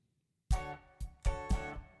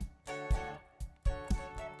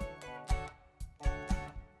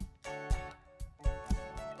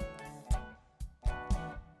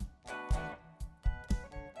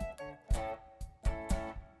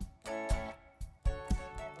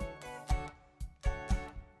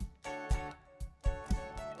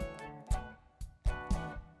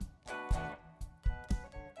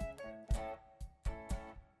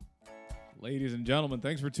Ladies and gentlemen,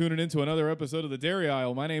 thanks for tuning in to another episode of The Dairy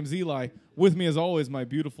Aisle. My name's Eli. With me, as always, my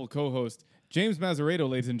beautiful co-host, James Mazzarato,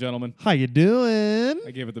 ladies and gentlemen. How you doing? I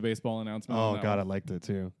gave it the baseball announcement. Oh, God, I liked it,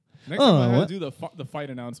 too. Next time I gotta do the fight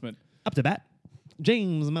announcement. Up to bat.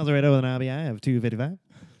 James Mazzarato with an RBI of 255.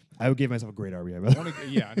 I gave myself a great RBI.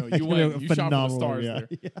 Yeah, no, you went. You shot for the stars there.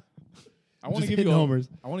 Yeah. I want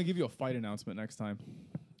to give you a fight announcement next time.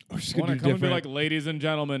 I want to come and be like, ladies and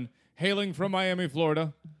gentlemen, hailing from Miami,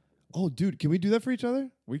 Florida. Oh, dude, can we do that for each other?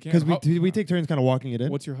 We can. Because we take turns kind of walking it in.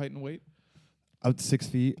 What's your height and weight? Out 6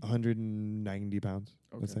 feet, 190 pounds,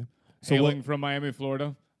 let's say. So hailing from Miami,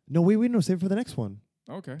 Florida? No, wait, no, save it for the next one.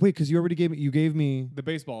 Okay. Wait, because you gave me the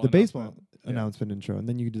baseball announcement intro, and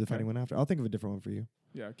then you can do the fighting one after. I'll think of a different one for you.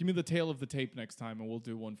 Yeah, give me the tail of the tape next time, and we'll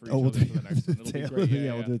do one for each other for the next one. It'll be great.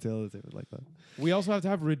 Yeah, we'll do the tail of the tape like that. We also have to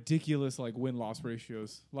have ridiculous win-loss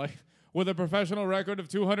ratios. Like, with a professional record of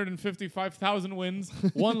 255,000 wins,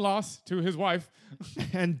 1 loss to his wife.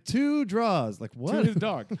 And 2 draws. Like, what? To his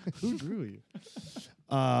dog. Who drew you?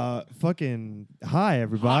 Fucking hi,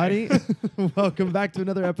 everybody. Hi. Welcome back to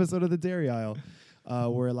another episode of The Dairy Aisle,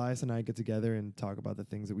 where Elias and I get together and talk about the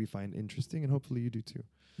things that we find interesting, and hopefully you do too.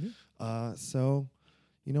 Yeah. So,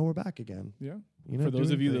 we're back again. Yeah. For those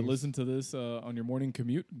of you that listen to this on your morning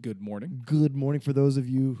commute, good morning. Good morning. For those of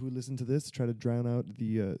you who listen to this, try to drown out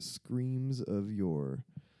the screams of your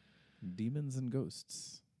demons and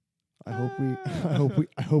ghosts. I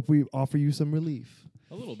hope we offer you some relief.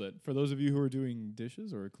 A little bit. For those of you who are doing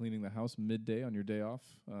dishes or cleaning the house midday on your day off,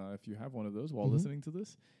 if you have one of those while listening to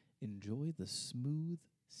this, enjoy the smooth,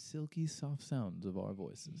 silky, soft sounds of our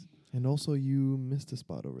voices. And also, you missed a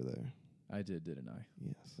spot over there. I did, didn't I?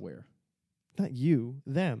 Yes. Where? Not you,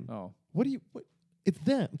 them. Oh. What? It's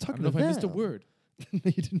them. I'm talking about them. I missed a word. You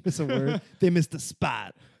didn't miss a word. They missed a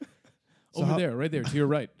spot. So right there, to your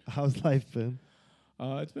right. How's life been?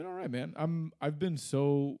 It's been all right, man. I've been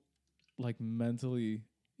so mentally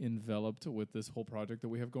enveloped with this whole project that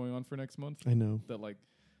we have going on for next month. I know. That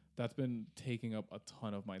that's been taking up a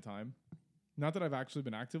ton of my time. Not that I've actually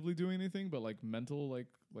been actively doing anything, but mental,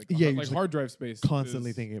 hard drive space.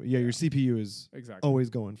 Constantly thinking. Yeah, your CPU is always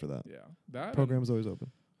going for that. Yeah. That program's always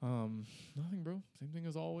open. Nothing, bro. Same thing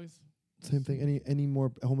as always. Same thing. Any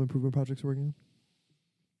more home improvement projects working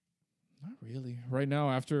on? Not really. Right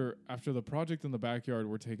now, after the project in the backyard,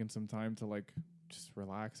 we're taking some time to just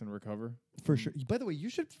relax and recover. For sure. By the way, you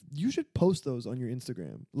should post those on your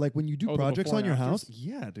Instagram. Like when you do projects on your house.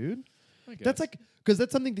 Yeah, dude. That's because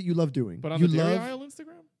that's something that you love doing. But on the Dairy Aisle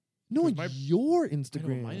Instagram? No, your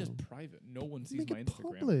Instagram. I know, mine is private. No one sees my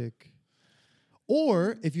Instagram. Public.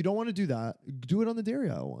 Or if you don't want to do that, do it on the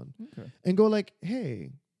Dairy Aisle one. Okay. And go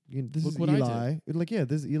hey, this is Eli.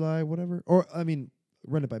 This is Eli, whatever. Or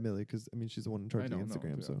run it by Millie because she's the one in charge of the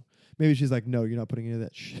Instagram. Yeah. So maybe she's like, no, you're not putting any of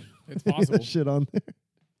that shit. It's possible. That shit on there.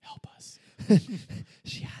 Help us.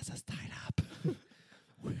 She has us tied up.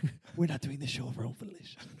 We're not doing this show of our own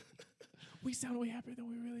volition. We sound way happier than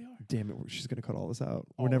we really are. Damn it! She's gonna cut all this out.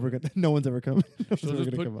 We're never gonna. No one's ever coming.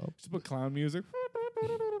 Just put clown music.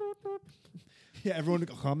 Yeah, everyone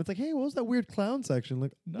comments like, "Hey, what was that weird clown section?"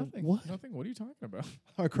 Like, nothing. What? Nothing. What are you talking about?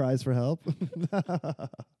 Our cries for help. Help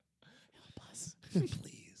us,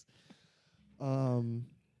 please. And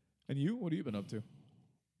you? What have you been up to?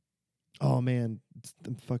 Oh man,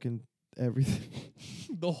 fucking everything.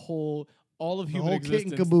 All of human existence.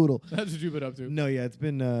 Kit and caboodle. That's what you've been up to. No, yeah, it's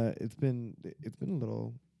been fun. It's been a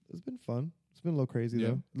little crazy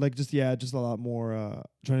though. Just a lot more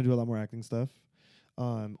trying to do a lot more acting stuff.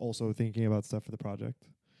 Also thinking about stuff for the project.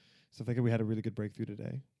 So I think we had a really good breakthrough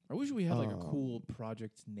today. I wish we had a cool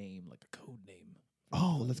project name, like a code name.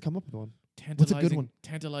 Oh, let's come up with one. What's a good one?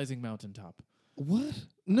 Tantalizing Mountaintop. What?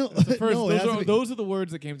 No, those are the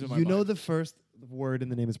words that came to my mind. You know the first word in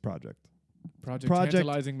the name is project. Project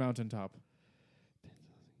Tantalizing Mountaintop.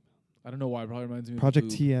 I don't know why. It probably reminds me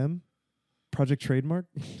Project of TM. Project Trademark.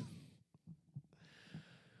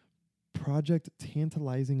 Project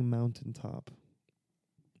Tantalizing Mountaintop.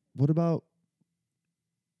 What about?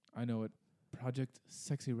 I know it. Project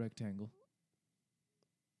Sexy Rectangle.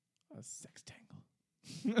 A sextangle.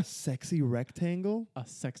 A sexy rectangle? A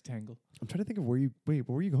sextangle. I'm trying to think of where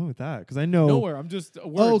were you going with that? Because I know. Nowhere. I'm just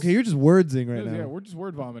words. Oh, okay. You're just wordsing right now. Yeah, we're just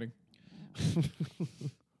word vomiting.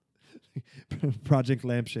 Project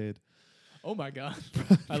Lampshade. Oh my God.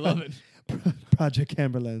 I love it. Project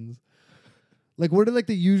Camera Lens. What are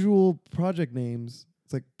the usual project names?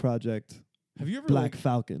 It's like Project Have you ever Black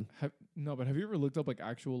Falcon. No, but have you ever looked up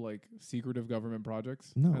actual secretive government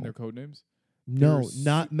projects? No. And their code names? No,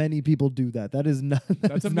 not many people do that. That is not.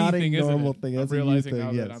 That's not a normal thing. I'm That's realizing a you now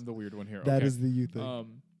thing. that Yes. I'm the weird one here. That is the you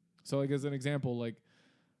thing. So as an example,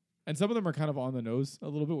 And some of them are kind of on the nose a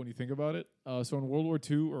little bit when you think about it. So in World War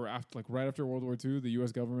II, or after, like right after World War II, the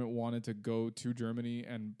U.S. government wanted to go to Germany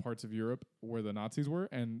and parts of Europe where the Nazis were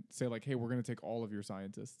and say like, hey, we're going to take all of your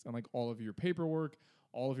scientists and like all of your paperwork,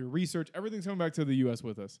 all of your research, everything's coming back to the U.S.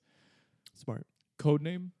 with us. Smart.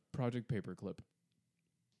 Codename Project Paperclip.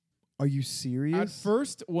 Are you serious? At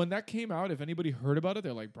first, when that came out, if anybody heard about it,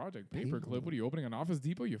 they're like, Project Paperclip? What are you opening an Office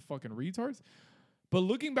Depot? You fucking retards? But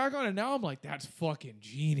looking back on it now, I'm like, that's fucking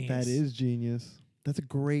genius. That is genius. That's a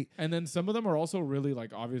great. And then some of them are also really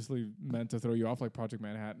like obviously meant to throw you off, like Project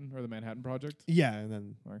Manhattan or the Manhattan Project. Yeah, and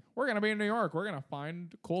then Like, we're gonna be in New York. We're gonna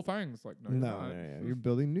find cool things. Like, no, you're not. yeah. You're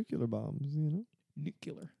building nuclear bombs. You know,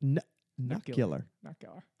 Nuclear. not killer. Not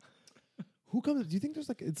killer. Who comes? Do you think there's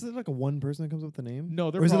like is it like a one person that comes up with the name? No,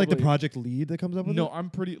 or is it like the project lead that comes up with it? No, I'm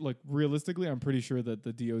pretty like realistically, I'm pretty sure that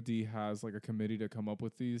the DoD has like a committee to come up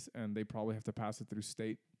with these, and they probably have to pass it through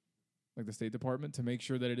state, like the State Department, to make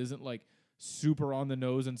sure that it isn't like super on the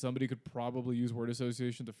nose, and somebody could probably use word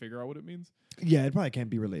association to figure out what it means. Yeah, it probably can't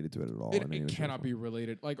be related to it at all. It cannot be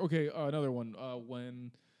related. Like, okay, another one.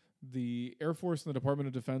 When the Air Force and the Department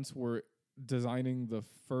of Defense were designing the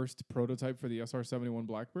first prototype for the SR-71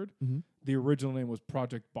 Blackbird, the original name was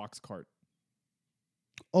Project Boxcart.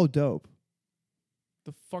 Oh, dope.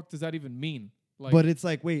 The fuck does that even mean? Like, But it's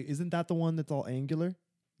like, wait, isn't that the one that's all angular?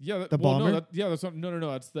 yeah, the bomber? No, that's not, no.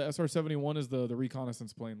 That's the SR-71 is the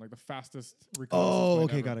reconnaissance plane, like the fastest reconnaissance Oh, plane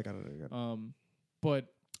okay, ever. got it. But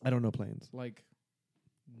I don't know planes. like,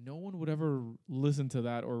 no one would ever listen to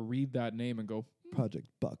that or read that name and go, Project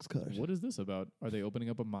Boxcart. what is this about? Are they opening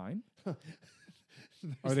up a mine?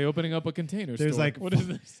 Are they opening up a container There's store? like What is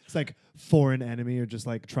this? It's like foreign enemy are just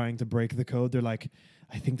like trying to break the code. They're like,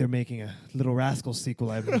 I think they're making a Little Rascal sequel.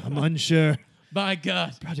 I'm unsure. My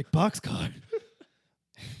God, Project Boxcart.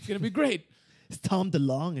 it's gonna be great. Is Tom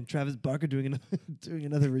DeLonge and Travis Barker doing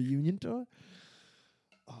another reunion tour?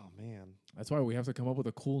 Oh man, That's why we have to come up with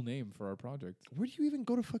a cool name for our project. where do you even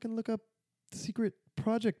go to fucking look up secret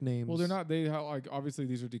project names? Well, they're not. They like obviously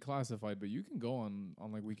these are declassified, but you can go on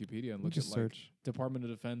like Wikipedia and look Just at like search. Department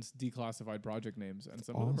of Defense declassified project names, and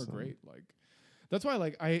some of them Awesome. are great. Like that's why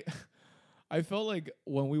like I felt like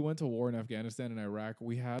when we went to war in Afghanistan and Iraq,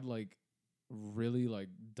 we had like really like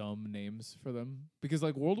dumb names for them because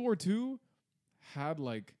like World War II had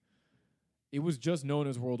like it was just known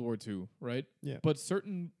as World War II, right? Yeah. But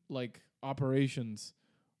certain like operations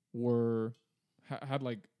were had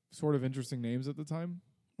like sort of interesting names at the time.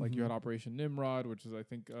 Like you had Operation Nimrod, which is I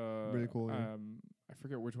think Really cool, yeah. I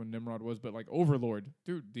forget which one Nimrod was, but like Overlord,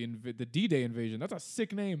 dude, the D-Day invasion. That's a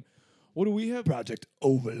sick name. What do we have? Project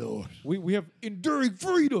Overlord. We have Enduring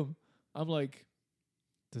Freedom. I'm like,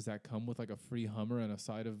 does that come with like a free Hummer and a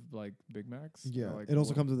side of like Big Macs? Yeah. Or, like, It also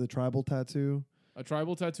what? comes with a tribal tattoo A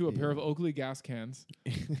tribal tattoo, a pair of Oakley gas cans.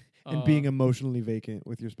 and being emotionally vacant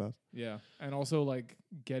with your spouse. Yeah. And also like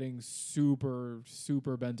getting super,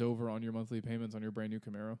 super bent over on your monthly payments on your brand new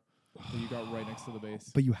Camaro that you got right next to the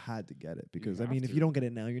base. But you had to get it because I have mean, if to. you don't get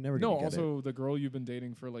it now, you're never No, gonna get it. also the girl you've been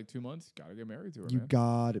dating for like 2 months, gotta get married to her, You man.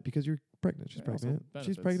 got it because you're pregnant. She's Yeah, also pregnant. She's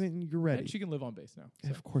benefits. pregnant and you're ready. And she can live on base now.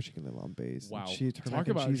 Yeah, so. of course she can live on base. Wow. Her Talk mac and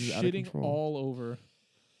about cheese is out of shitting control. all over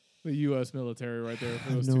the U.S. military right there for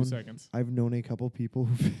I've those 2 known- seconds. I've known a couple people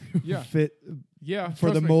who Yeah. fit Yeah.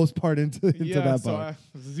 for the trust me. most part into that so box.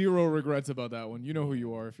 zero regrets about that one. You know who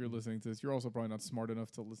you are if you're listening to this. You're also probably not smart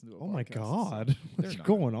enough to listen to a Oh my podcast, so god, they're what's not.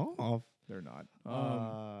 going off? They're not.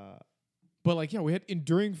 But like, yeah, we had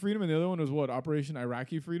Enduring Freedom, and the other one was what? Operation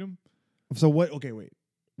Iraqi Freedom? So what? Okay, wait.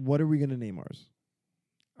 What are we gonna name ours?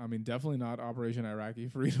 I mean, definitely not Operation Iraqi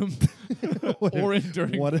Freedom What or if-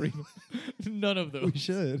 Enduring what if- Freedom. None of those. We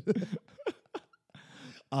should.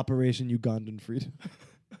 Operation Ugandan Freedom.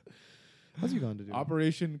 How's Uganda doing?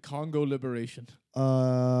 Operation Congo Liberation.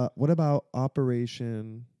 What about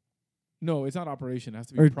Operation No, it's not Operation. It has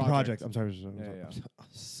to be or Project. I'm sorry. Yeah. I'm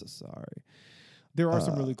so sorry. There are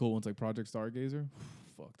some really cool ones like Project Stargazer.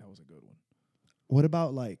 Fuck, that was a good one. What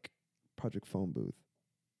about like Project Phone Booth?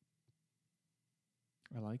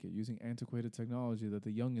 I like it. Using antiquated technology that the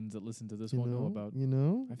youngins that listen to this You won't know know? about. You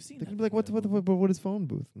know? I've seen They that can be like, before. what is phone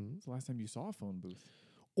booth? When's the last time you saw a phone booth?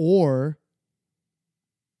 Or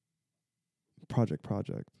Project. Oh,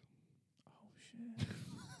 shit.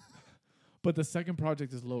 But the second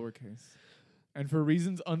project is lowercase. And for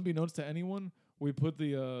reasons unbeknownst to anyone, we put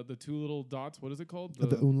the 2 little dots. What is it called?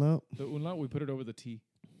 The umlaut. The umlaut. We put it over the T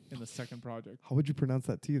in the second project. How would you pronounce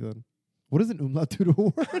that T then? What does an umlaut do to a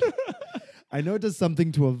word? I know it does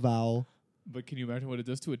something to a vowel. But can you imagine what it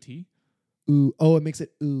does to a T? Ooh. Oh, it makes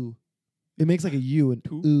it ooh. It makes like a U and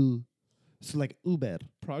Two. ooh. So like Uber.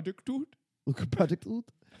 Project Toot? Project Oot.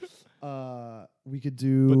 We could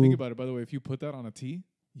do. But think about it. By the way, if you put that on a T,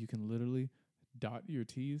 you can literally dot your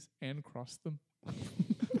T's and cross them.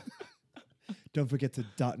 Don't forget to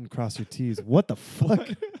dot and cross your T's. What the fuck?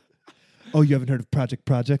 Oh, you haven't heard of Project?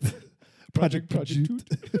 Project Toot.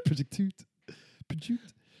 Project Toot.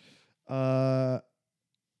 I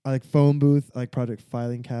like phone booth. I like project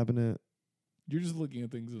filing cabinet. You're just looking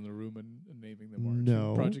at things in the room and naming them, aren't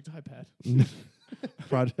No. you? Project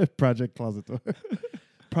iPad. Project closet door.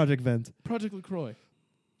 Project vent. Project LaCroix.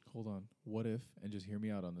 Hold on. What if, and just hear me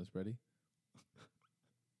out on this, ready?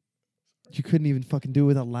 You couldn't even fucking do it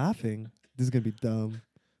without laughing. This is going to be dumb.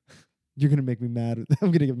 You're going to make me mad. I'm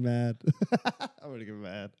going to get mad. I'm going to get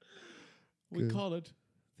mad. We call it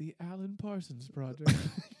the Alan Parsons Project.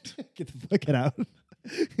 Get the fuck out.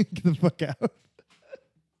 Get the fuck out.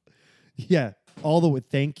 Yeah. All the way.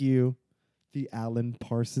 Thank you. The Alan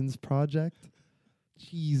Parsons Project.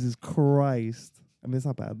 Jesus Christ. I mean, it's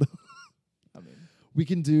not bad, though. I mean, we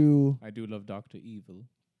can do... I do love Dr. Evil.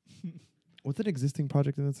 What's an existing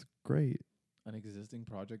project that's great? An existing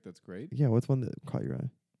project that's great? Yeah, what's one that caught your eye?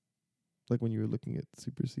 Like when you were looking at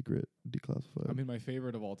super secret declassified. I mean, my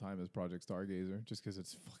favorite of all time is Project Stargazer, just because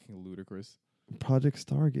it's fucking ludicrous. Project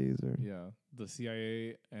Stargazer. Yeah. The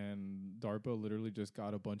CIA and DARPA literally just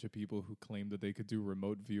got a bunch of people who claimed that they could do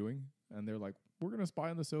remote viewing. And they're like, we're going to spy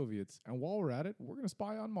on the Soviets. And while we're at it, we're going to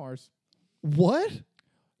spy on Mars. What?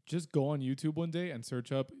 Just go on YouTube one day and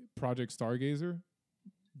search up Project Stargazer.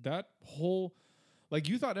 That whole... Like,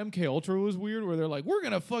 you thought MK Ultra was weird, where they're like, we're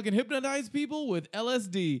going to fucking hypnotize people with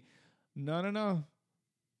LSD. No.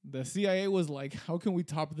 The CIA was like, how can we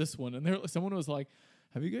top this one? And someone was like,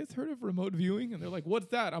 have you guys heard of remote viewing? And they're like, what's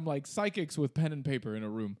that? I'm like, psychics with pen and paper in a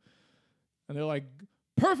room. And they're like,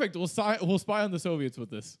 perfect, we'll spy on the Soviets with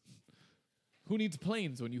this. Who needs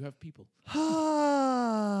planes when you have people? This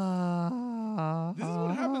is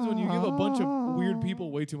what happens when you give a bunch of weird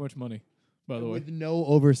people way too much money, by the way. With no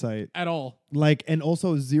oversight. At all. Like, and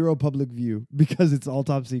also zero public view because it's all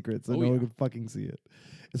top secret, so no one can fucking see it.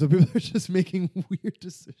 And so people are just making weird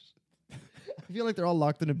decisions. I feel like they're all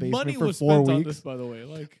locked in a basement Money for was 4 spent weeks. on this, by the way.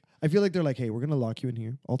 Like, I feel like they're like, hey, we're gonna lock you in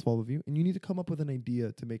here, all 12 of you, and you need to come up with an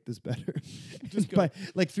idea to make this better. Just go.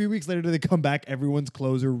 Like 3 weeks later, they come back, everyone's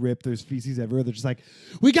clothes are ripped, there's feces everywhere. They're just like,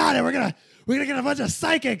 we got it. We're gonna get a bunch of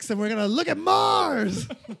psychics and we're gonna look at Mars.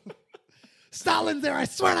 Stalin's there. I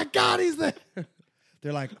swear to God, he's there.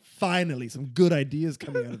 They're like, finally, some good ideas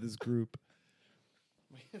coming out of this group.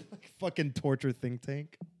 Like fucking torture think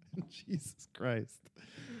tank. Jesus Christ.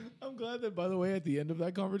 I'm glad that, by the way, at the end of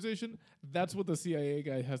that conversation, that's what the CIA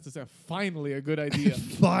guy has to say. Finally, a good idea.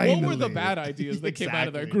 Finally. What were the bad ideas that came out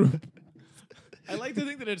of that group? I like to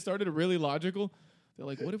think that it started really logical. They're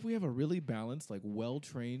like, what if we have a really balanced, like,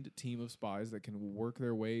 well-trained team of spies that can work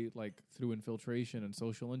their way, like, through infiltration and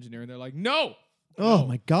social engineering? They're like, no! Oh,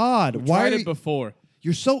 my God. We've Why tried are it before.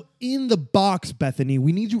 You're so in the box, Bethany.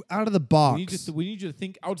 We need you out of the box. We need you to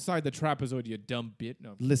think outside the trapezoid, you dumb bit.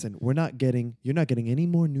 No. Listen, you're not getting any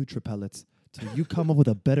more Nutripellets till you come up with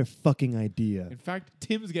a better fucking idea. In fact,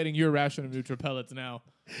 Tim's getting your ration of Nutripellets now.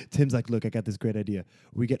 Tim's like, look, I got this great idea.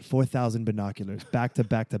 We get 4,000 binoculars back to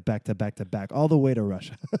back to back to back to back, all the way to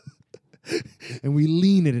Russia. And we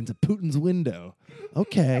lean it into Putin's window.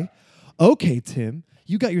 Okay, Tim,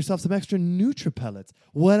 you got yourself some extra Nutripellets.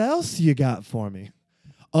 What else you got for me?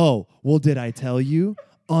 Oh, well, did I tell you?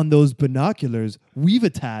 On those binoculars, we've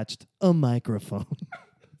attached a microphone.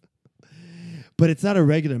 But it's not a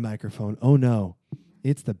regular microphone. Oh, no.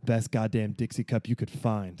 It's the best goddamn Dixie Cup you could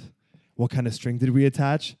find. What kind of string did we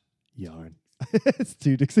attach? Yarn. It's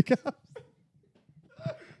 2 Dixie Cups.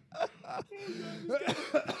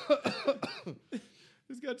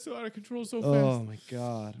 This got so out of control so Oh, fast. my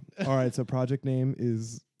God. All right, so project name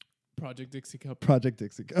is... Project Dixie Cup. Project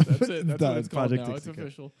Dixie Cup. That's it. That's what it's called Project now. Dixie It's Cup.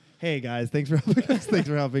 official. Hey guys, thanks for helping us. Thanks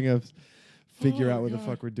for helping us figure Oh out what the God.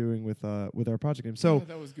 fuck we're doing with our project name. So Yeah,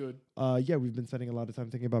 that was good. yeah, we've been spending a lot of time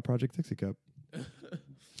thinking about Project Dixie Cup.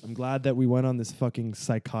 I'm glad that we went on this fucking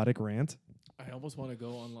psychotic rant. I almost want to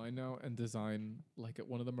go online now and design like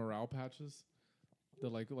one of the morale patches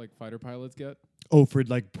that like fighter pilots get. Oh, for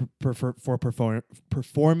like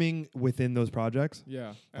performing within those projects,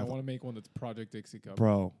 Yeah, I want to make one that's Project Dixie Cup.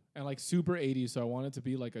 bro. And like super 80s, so I want it to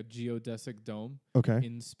be like a geodesic dome Okay.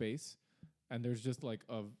 in space, and there's just like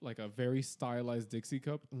a very stylized Dixie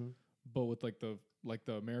cup, but with like the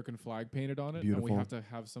American flag painted on it, Beautiful. and we have to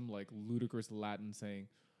have some like ludicrous Latin saying.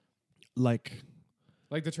 Like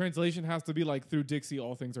The translation has to be like, through Dixie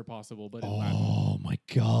all things are possible, but in Latin. oh my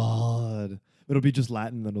God, it'll be just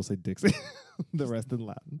Latin, then it'll say Dixie. The rest in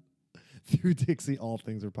Latin. Through Dixie, all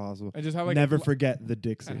things are possible. And just have like Never forget the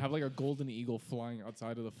Dixie. and have like a golden eagle flying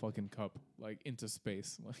outside of the fucking cup, like into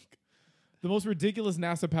space. Like the most ridiculous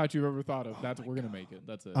NASA patch you've ever thought of. We're gonna make it.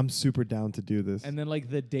 That's it. I'm super down to do this. And then like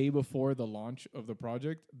the day before the launch of the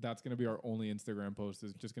project, that's gonna be our only Instagram post.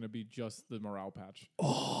 It's just gonna be just the morale patch.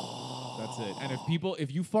 Oh, That's it. And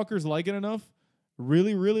if you fuckers like it enough,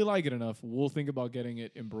 really, really like it enough, we'll think about getting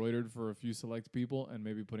it embroidered for a few select people and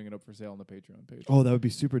maybe putting it up for sale on the Patreon page. Oh, that would be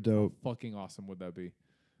super dope. Fucking awesome would that be?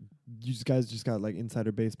 You guys just got like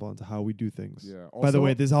insider baseball into how we do things. Yeah. By the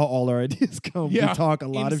way, this is how all our ideas come. Yeah, we talk a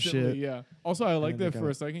lot of instantly, shit. Yeah. Also, I like then that they for go.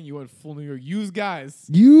 a second you went full New York. Use guys.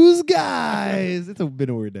 Use guys. Been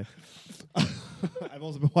a weird day. I've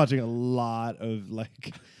also been watching a lot of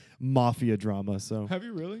like mafia drama. So Have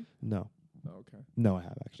you really? no, Oh, okay. no, I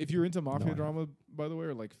have actually. If you're into No, mafia I drama, by the way,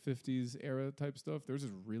 or like 50s era type stuff, there's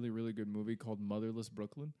this really, really good movie called Motherless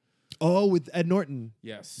Brooklyn. Oh, with Ed Norton.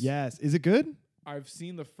 Yes. Yes. Is it good? I've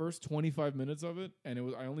seen the first 25 minutes of it, and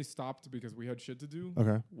I only stopped because we had shit to do.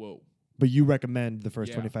 Okay. Whoa. But you recommend the first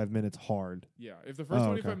Yeah. 25 minutes hard. Yeah. If the first Oh,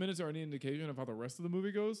 25 okay. minutes are any indication of how the rest of the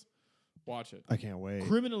movie goes, watch it. I can't wait.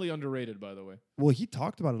 Criminally underrated, by the way. Well, he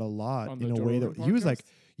talked about it a lot On in the a Joe way Rogan that he was like, podcast?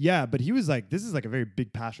 yeah, but he was like, this is like a very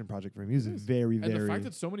big passion project for him. He was It is. very, And very. the fact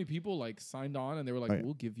that so many people like signed on and they were like, Right.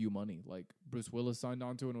 we'll give you money. Like Bruce Willis signed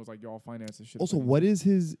on to it and was like, y'all finance this shit. Also, for me." what is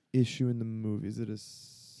his issue in the movie? Is it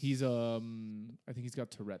He's I think he's got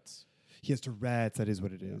Tourette's. He has Tourette's. That is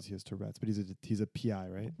what it is. Yeah. He has Tourette's, but he's a PI,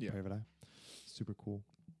 right? Yeah. Private eye. Super cool.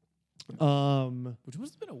 Which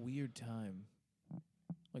must have been a weird time.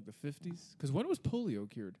 Like the 50s? Because when was polio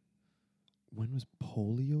cured? When was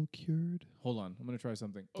polio cured? Hold on. I'm going to try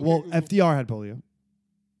something. Okay, Well, Google, FDR had polio.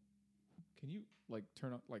 can you like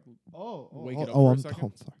turn on, like, Oh, wake it up for a second?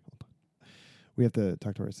 I'm sorry. Hold on. We have to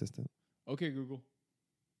talk to our assistant. okay, Google.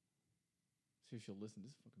 See if she'll listen.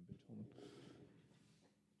 This fucking bitch. Hold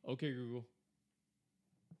on. Okay, Google.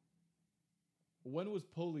 When was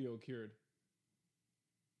polio cured?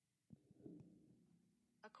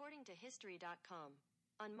 According to History.com,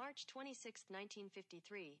 on March 26,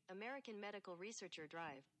 1953, American medical researcher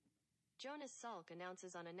Drive Jonas Salk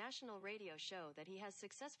announces on a national radio show that he has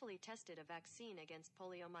successfully tested a vaccine against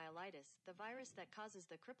poliomyelitis, the virus that causes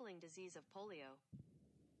the crippling disease of polio.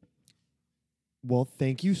 Well,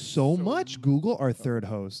 thank you so So much, Google, our third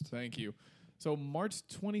host. Thank you. So March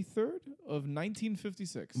 23rd of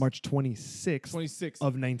 1956. March 26th 26th.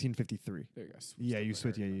 of 1953. There you go. Yeah, you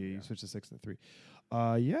switch. Yeah, you switch to 6 and 3.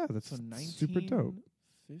 Yeah, that's So super dope.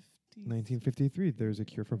 1950? 1953. There's a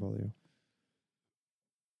cure for polio.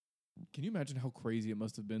 Can you imagine how crazy it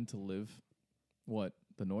must have been to live? What?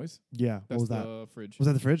 The noise? Yeah. That's What was that? the fridge. Was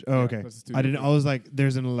that the fridge? Oh, Yeah, okay. that's the studio I didn't. fridge. I was like,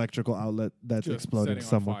 there's an electrical outlet that's Just exploding setting on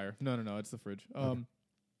somewhere. fire. No, it's the fridge. Okay.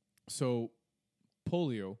 So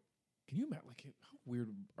polio. Can you imagine like how weird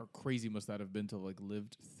or crazy must that have been to like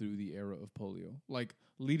lived through the era of polio? Like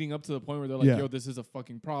leading up to the point where they're like, Yeah. yo, this is a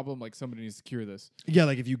fucking problem. Like somebody needs to cure this. Yeah,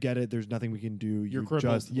 like if you get it, there's nothing we can do. You're You crippled,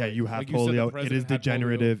 just right. you have Like you said, the polio. It president is had polio.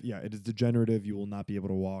 degenerative. Yeah, it is degenerative. You will not be able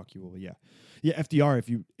to walk. You will. Yeah. FDR.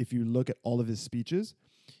 If you look at all of his speeches,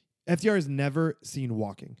 FDR has never seen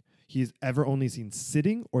walking. He's ever only seen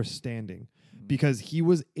sitting or standing. Because he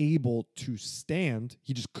was able to stand,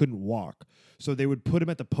 he just couldn't walk. So they would put him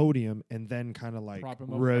at the podium and then kind of like Prop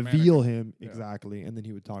him up with a reveal him Yeah. exactly, and then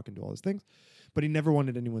he would talk and do all his things. But he never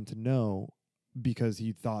wanted anyone to know because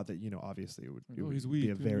he thought that obviously it would, Like, it oh, would he's be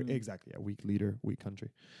a weak, very exactly a weak leader, weak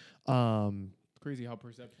country. Crazy how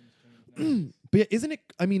perceptions change. But yeah, isn't it?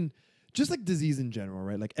 I mean, just like disease in general,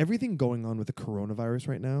 right? Like everything going on with the coronavirus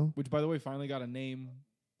right now. Which, by the way, finally got a name.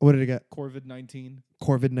 What did it get? Corvid-19.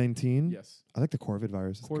 Corvid-19. Yes. I like the Corvid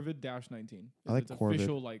virus. Corvid-19. I like it's Corvid.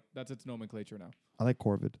 official, like, that's its nomenclature now. I like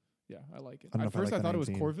Corvid. Yeah, I like it. I don't know At if I first, like I the thought it was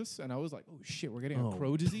 19. Corvus, and I was like, oh, shit, we're getting Oh. a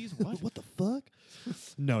crow disease? What? What the fuck?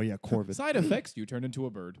 No, yeah, Corvid. Side effects, you turn into a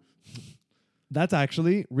bird. That's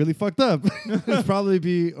actually really fucked up. It'd probably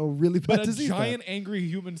be a really bad But a disease. giant, angry,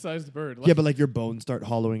 human-sized bird. Yeah, but like your bones start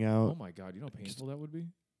hollowing oh, out. my God. You know how painful that would be?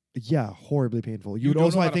 Yeah, horribly painful. You You would don't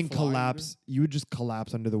also, know I how to think, fly either? collapse. You would just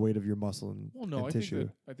collapse under the weight of your muscle and, Well, no, and I tissue.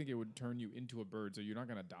 think it would turn you into a bird, so you're not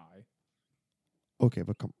going to die. Okay,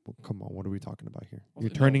 but come on. What are we talking about here? Also,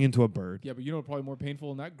 You're turning no. into a bird. Yeah, but you know probably more painful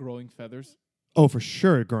than that? Growing feathers. Oh, for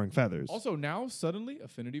sure, growing feathers. Also, now, suddenly,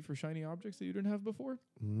 affinity for shiny objects that you didn't have before.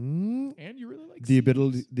 Mm, And you really like the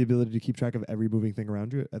seeds. ability to keep track of every moving thing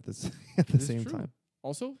around you at the at the This is same true. time.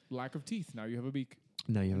 Also, lack of teeth. Now you have a beak.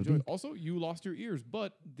 Now you have Enjoy. a beak. Also, you lost your ears,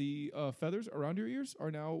 but the feathers around your ears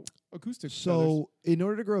are now acoustic feathers. So, in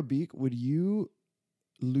order to grow a beak, would you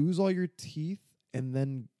lose all your teeth and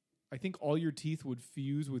then I think all your teeth would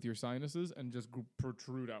fuse with your sinuses and just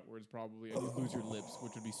protrude outwards probably, and you'd lose your lips,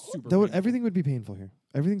 which would be super painful. Everything would be painful here.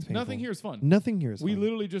 Everything's painful. Nothing here is fun. Nothing here is We fun.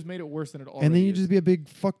 literally just made it worse than it already And then you is. just be a big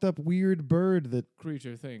fucked up weird bird that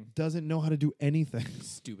creature thing. doesn't know how to do anything.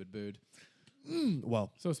 Stupid bird.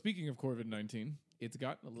 Well, So speaking of COVID-19, it's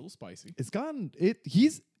gotten a little spicy.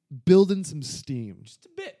 he's building some steam. Just a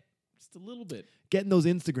bit. Just a little bit. Getting those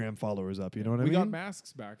Instagram followers up, you know what I mean? We got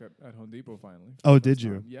masks back at Home Depot finally. Oh, First did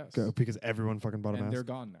you? time. Yes. Because everyone fucking bought a And mask. they're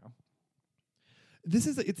gone now. It's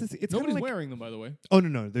Nobody's kinda like, wearing them, by the way. oh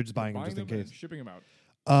no, they're just buying them just in and case. shipping them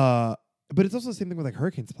out. But it's also the same thing with like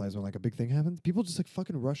hurricane supplies when like a big thing happens. People just like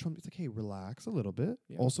fucking rush home. It's like, hey, relax a little bit.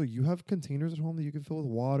 Yeah. Also, you have containers at home that you can fill with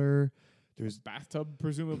water. There's Bathtub,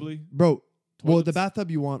 presumably. bro. Well, the Toilets.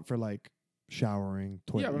 bathtub you want for like showering,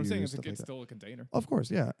 toilet Yeah, but I'm saying use, it's stuff like that. still a container. Of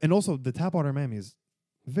course, yeah. And also the tap water in Miami is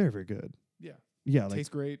very, very good. Yeah. Yeah, like Tastes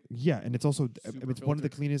great. yeah, and it's also Super it's one of the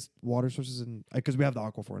filtered. cleanest water sources in because we have the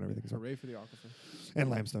aquifer and everything. So. Hooray for the aquifer. And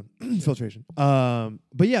limestone filtration.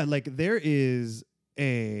 But yeah, like there is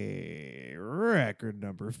a record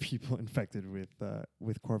number of people infected with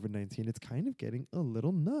COVID-19. It's kind of getting a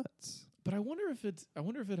little nuts. But I wonder if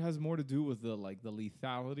it has more to do with the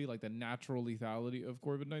lethality, like the natural lethality of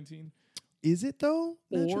COVID-19. Is it though?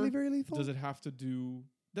 Naturally Or very lethal? Does it have to do?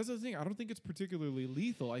 That's the thing. I don't think it's particularly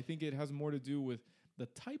lethal. I think it has more to do with the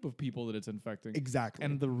type of people that it's infecting Exactly.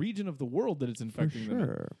 and the region of the world that it's For infecting them in.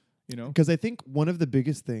 sure. You know, Because I think one of the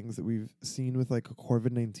biggest things that we've seen with like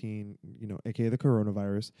COVID-19, aka the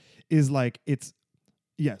coronavirus, is like it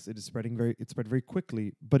is spreading it spread very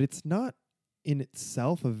quickly, but it's not in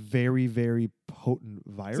itself a very, very potent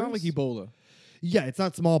virus. it's not like Ebola. Yeah, it's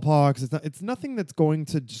not smallpox. It's nothing that's going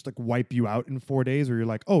to just like wipe you out in 4 days where you're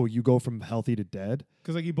like, oh, you go from healthy to dead.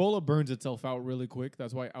 Because like Ebola burns itself out really quick.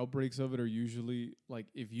 That's why outbreaks of it are usually like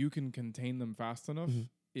if you can contain them fast enough,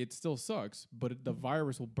 it still sucks, but the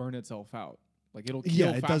virus will burn itself out. Like it'll kill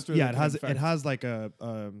It faster. does. Yeah, than it has like a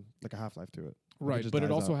half-life to it. Right, just but it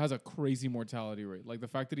dies also out. has a crazy mortality rate. Like the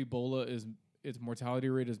fact that Ebola its mortality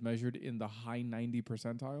rate is measured in the high 90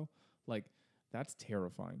 percentile. Like that's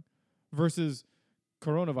terrifying. Versus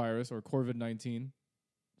coronavirus or COVID-19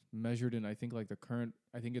 measured in I think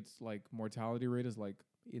it's like mortality rate is like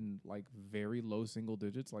in like very low single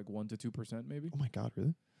digits, like 1 to 2% maybe. Oh my god,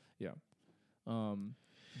 really? Yeah.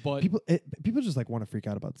 But People just like want to freak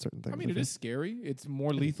out about certain things. I mean, it is scary. It's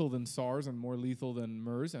more lethal than SARS and more lethal than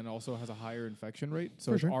MERS, and also has a higher infection rate.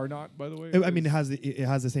 So For it's sure. R naught, by the way. I mean, it has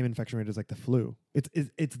the same infection rate as like the flu.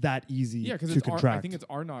 It's that easy because to contract. I think its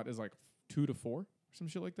R naught is like 2 to 4 or some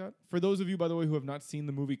shit like that. For those of you, by the way, who have not seen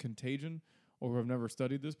the movie Contagion or who have never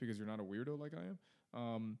studied this because you're not a weirdo like I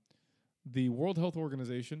am, the World Health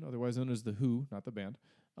Organization, otherwise known as the WHO, not the band,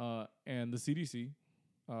 and the CDC,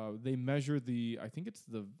 they measure I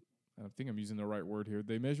think I'm using the right word here.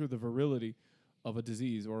 They measure the virility of a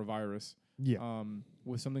disease or a virus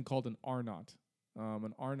with something called an R naught.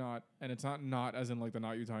 An R naught, and it's not as in like the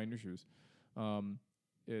knot you tie in your shoes.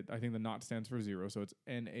 I think the knot stands for 0, so it's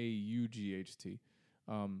NAUGHT.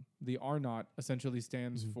 The R naught essentially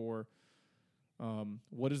stands for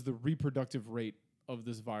what is the reproductive rate of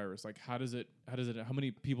this virus? Like how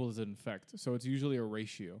many people does it infect? So it's usually a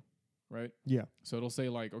ratio, right? Yeah. So it'll say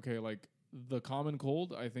like, okay, like the common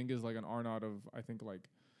cold, I think is like an R naught of, I think like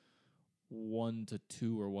 1 to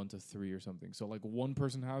 2 or 1 to 3 or something. So like one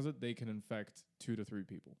person has it, they can infect 2 to 3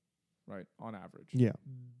 people, right? On average. Yeah.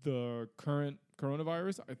 The current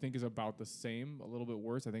coronavirus, I think is about the same, a little bit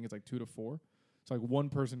worse. I think it's like 2 to 4. So like one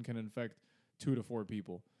person can infect 2 to 4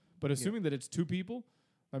 people. But assuming that it's 2 people,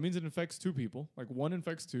 that means it infects 2 people. Like 1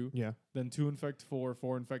 infects 2, then 2 infect 4,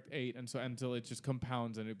 4 infect 8, and so until it just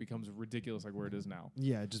compounds and it becomes ridiculous like where it is now.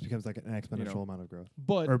 Yeah, it just becomes like an exponential amount of growth.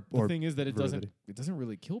 But or the thing is that it validity. doesn't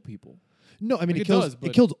really kill people. No, I mean Like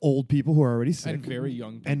it kills old people who are already sick and very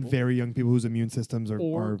young people. and very young people whose immune systems are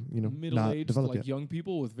or not middle-aged, developed like yet. young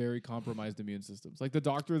people with very compromised immune systems. Like the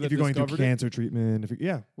doctor that If you're going through discovered it, cancer treatment,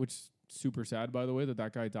 which super sad by the way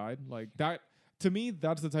that guy died. Like that to me,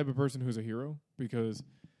 that's the type of person who's a hero because.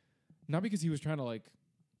 Not because he was trying to like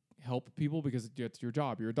help people, because it's your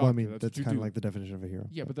job. You're a doctor. Well, I mean, that's kind of like the definition of a hero.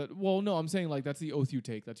 Yeah, but no, I'm saying like that's the oath you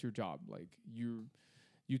take. That's your job. Like you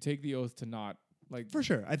take the oath to not like For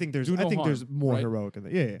sure, I think there's do no harm, there's more right? heroic in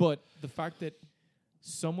that. Yeah. But the fact that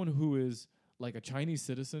someone who is like a Chinese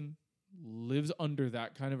citizen lives under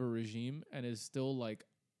that kind of a regime and is still like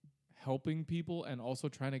helping people and also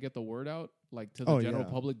trying to get the word out like to the general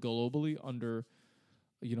public globally under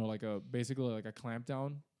like basically like a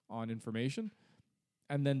clampdown on information,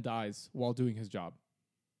 and then dies while doing his job.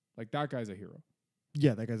 Like that guy's a hero.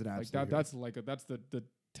 Yeah, that guy's an absolute like that. hero. That's like that's the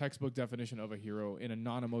textbook definition of a hero in a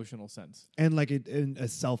non-emotional sense. And like in a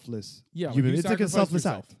selfless Yeah, human. you It's like a sacrificed selfless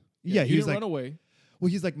yourself. act. Yeah, you he's didn't like, run away. well,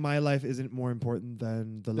 he's like, my life isn't more important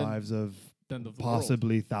than the lives of Than the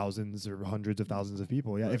possibly thousands or hundreds of thousands of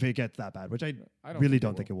people. Yeah, Right. if it gets that bad, which I I really it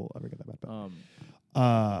don't will. think it will ever get that bad.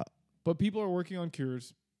 Um, but people are working on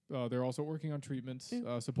cures. They're also working on treatments.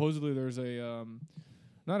 Yeah. Supposedly, there's a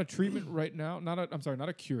not a treatment right now. Not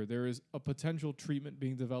a cure. There is a potential treatment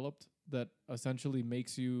being developed that essentially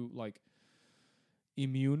makes you like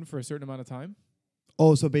immune for a certain amount of time.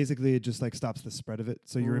 Oh, so basically it just like stops the spread of it.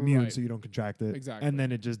 So you're immune, Right. so you don't contract it. Exactly. And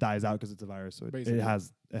then it just dies out because it's a virus. So it Basically.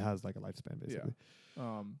 has like a lifespan basically.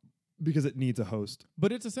 Yeah. Because it needs a host.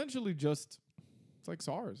 But it's essentially just it's like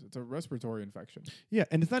SARS. It's a respiratory infection. Yeah,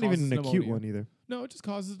 and it's not even Causes an acute pneumonia. one either. No, it just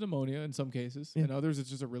causes pneumonia in some cases. Yeah. In others, it's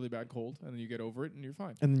just a really bad cold, and then you get over it, and you're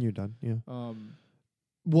fine. And then you're done. Yeah.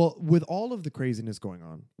 Well, with all of the craziness going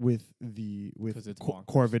on with 'Cause it's bonkers.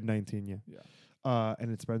 COVID-19, yeah.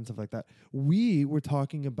 And it spread and stuff like that. We were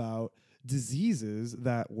talking about diseases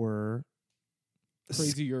that were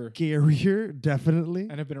crazier scarier, definitely,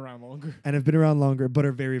 and have been around longer. and have been around longer, but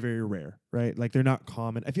are very, very rare, right? Like they're not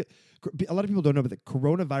common. I feel a lot of people don't know, but the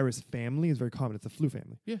coronavirus family is very common. It's a flu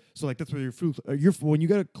family. Yeah. So like that's where your flu, when you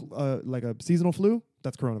get like a seasonal flu,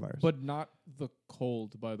 that's coronavirus. But not the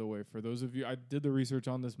cold, by the way. For those of you, I did the research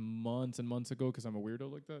on this months and months ago because I'm a weirdo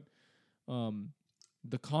like that.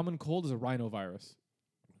 The common cold is a rhinovirus.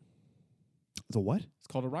 it's a what? It's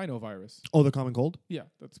called a rhinovirus. Oh, the common cold. Yeah,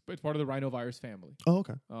 it's part of the rhinovirus family. Oh,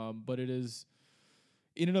 okay. But it is,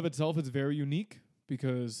 in and of itself, it's very unique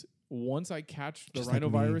because once I catch the Just like me.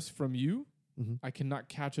 rhinovirus from you, Mhm. I cannot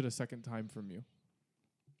catch it a second time from you.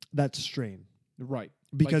 That's strain. Right.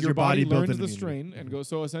 Because like your body built learns an the immunity. strain and goes.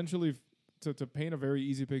 So essentially, to paint a very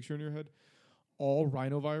easy picture in your head, all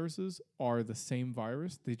rhinoviruses are the same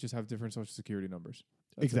virus. They just have different social security numbers.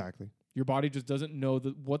 That's it. Exactly. Your body just doesn't know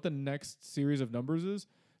what the next series of numbers is.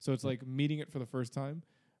 So it's like meeting it for the first time,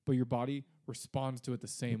 but your body responds to it the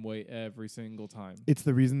same way every single time. It's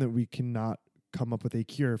the reason that we cannot come up with a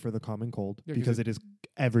cure for the common cold, Yeah, 'cause because it is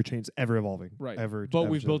ever changed, ever evolving. Right. Ever. But ever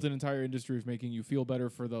we've built changing. an entire industry of making you feel better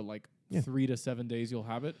for the 3 to 7 days you'll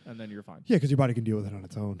have it, and then you're fine. Yeah, because your body can deal with it on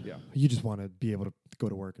its own. Yeah. You just want to be able to go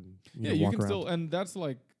to work and You walk can around. still, and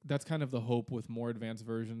that's kind of the hope with more advanced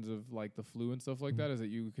versions of like the flu and stuff like that, is that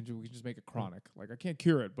we can just make it chronic. Like I can't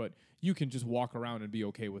cure it, but you can just walk around and be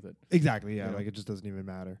okay with it. Exactly. Yeah. Yeah. Like it just doesn't even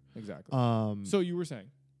matter. Exactly. So So you were saying,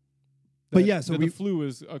 But yeah, so that we- the flu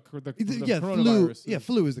is the yeah, flu. coronavirus. Yeah,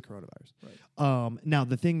 flu is the coronavirus. Right. Now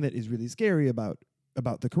the thing that is really scary about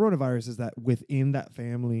the coronavirus is that within that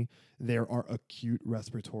family there are acute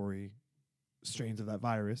respiratory strains of that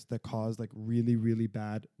virus that cause like really, really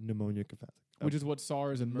bad pneumonic effects. Which is what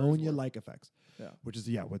SARS and MERS were. pneumonia-like effects. Yeah. Which is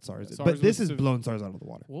what SARS is. SARS But this was is blown SARS out of the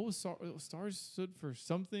water. What was SARS? SARS stood for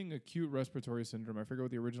something acute respiratory syndrome. I forget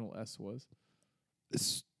what the original S was.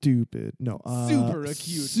 Stupid. No. Super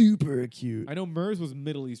acute. Super acute. I know MERS was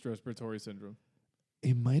Middle East respiratory syndrome.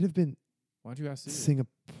 It might have been Why don't you ask Siri?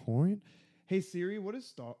 Singaporean. Hey Siri, what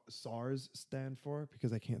does SARS stand for?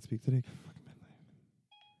 Because I can't speak today.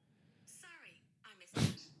 Sorry, I missed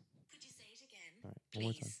it. Could you say it again? All right, one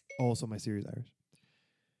more time. Please. Oh, also my Siri's Irish.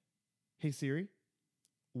 Hey Siri,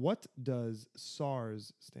 what does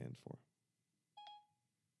SARS stand for?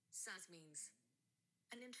 SARS means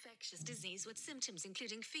an infectious disease with symptoms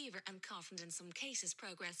including fever and cough, and in some cases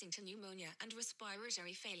progressing to pneumonia and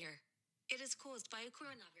respiratory failure. It is caused by a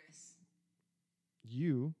coronavirus.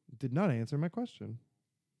 You did not answer my question.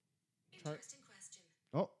 Interesting question.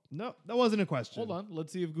 Oh, no, that wasn't a question. Hold on.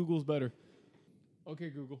 Let's see if Google's better. Okay,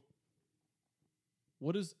 Google.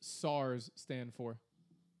 What does SARS stand for?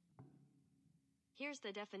 Here's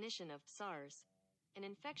the definition of SARS. An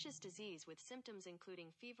infectious disease with symptoms including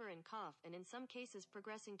fever and cough, and in some cases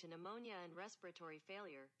progressing to pneumonia and respiratory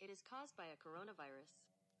failure. It is caused by a coronavirus.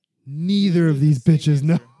 Neither of these bitches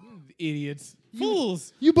know. Idiots.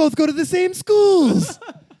 Fools. You both go to the same schools.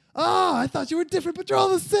 I thought you were different, but you're all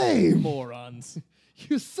the same. Morons.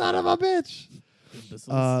 You son of a bitch.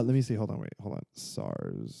 Imbeciles. Let me see. Hold on.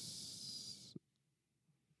 SARS.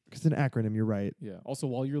 Because it's an acronym. You're right. Yeah. Also,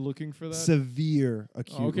 while you're looking for that. Severe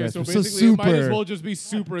acute. Okay, so respiratory. basically it might as super. well just be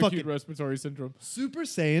super Fuck acute it. respiratory syndrome. Super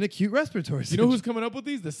Saiyan acute respiratory You syndrome. know who's coming up with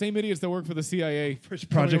these? The same idiots that work for the CIA.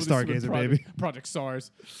 Project Stargazer, baby. Project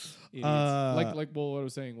SARS. Idiots. Well, what I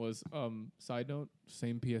was saying was, side note,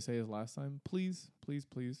 same PSA as last time. Please,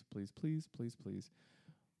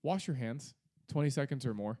 wash your hands 20 seconds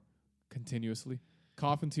or more continuously.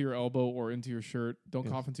 Cough into your elbow or into your shirt. Don't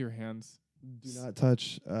Yes. cough into your hands. Do not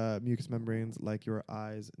touch mucous membranes like your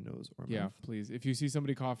eyes, nose, or mouth. Yeah, please. If you see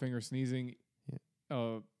somebody coughing or sneezing,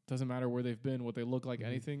 Doesn't matter where they've been, what they look like,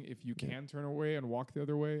 anything. If you can turn away and walk the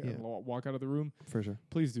other way and walk out of the room, for sure,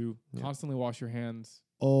 please do. Constantly wash your hands.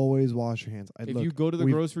 Always wash your hands. If you go to the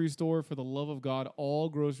grocery store, for the love of God, all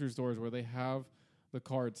grocery stores where they have the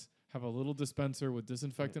carts have a little dispenser with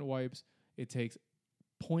disinfectant wipes. It takes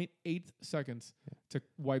 0.8 seconds to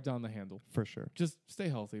wipe down the handle. For sure. Just stay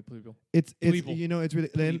healthy, people. It's you know, it's really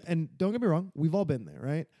and don't get me wrong, we've all been there,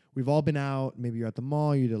 right? We've all been out. Maybe you're at the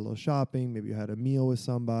mall, you did a little shopping, maybe you had a meal with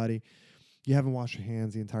somebody. You haven't washed your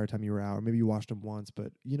hands the entire time you were out, or maybe you washed them once,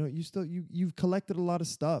 but you know, you've collected a lot of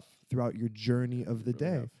stuff throughout your journey of the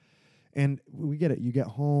day. And we get it. You get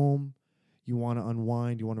home, you want to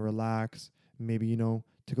unwind, you want to relax, maybe, you know,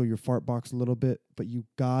 tickle your fart box a little bit, but you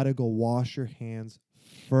gotta go wash your hands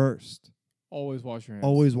first. Always wash your hands.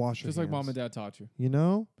 Always wash your hands. Just like mom and dad taught you. You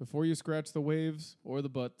know? Before you scratch the waves or the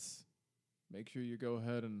butts, make sure you go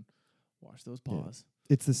ahead and wash those paws.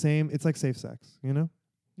 Yeah. It's the same. It's like safe sex, you know?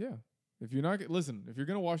 Yeah. If you're not, listen, if you're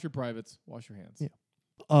going to wash your privates, wash your hands. Yeah.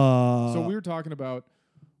 So we were talking about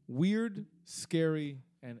weird, scary,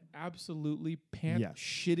 and absolutely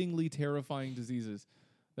shittingly terrifying diseases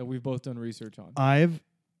that we've both done research on.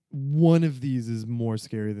 One of these is more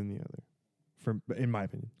scary than the other, in my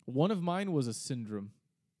opinion. One of mine was a syndrome.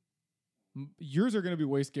 Yours are going to be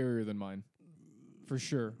way scarier than mine, for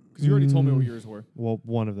sure, because you already told me what yours were. Well,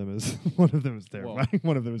 one of them is terrifying. Well,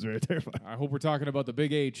 one of them is very terrifying. I hope we're talking about the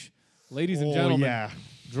big H. Ladies and gentlemen,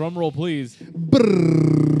 drum roll, please.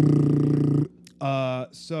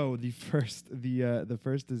 So the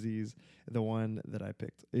first disease, the one that I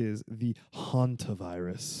picked, is the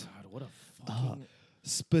hantavirus. God, what a fucking...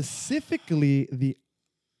 specifically the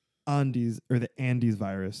Andes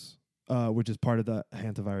virus, which is part of the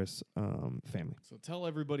hantavirus family. So tell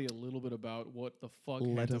everybody a little bit about what the fuck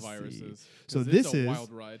hantavirus is. So this is a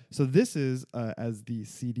wild ride. So this is, as the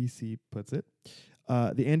CDC puts it,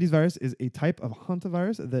 the Andes virus is a type of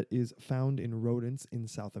hantavirus that is found in rodents in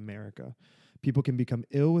South America. People can become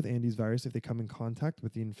ill with Andes virus if they come in contact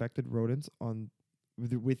with the infected rodents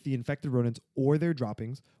or their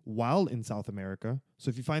droppings while in South America. So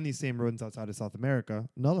if you find these same rodents outside of South America,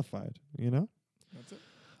 nullified, you know? That's it.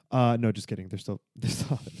 No, just kidding. They're still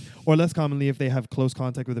or less commonly if they have close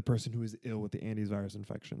contact with a person who is ill with the Andes virus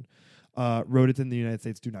infection. Rodents in the United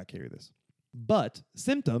States do not carry this. But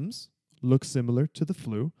symptoms look similar to the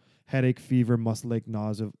flu: headache, fever, muscle ache,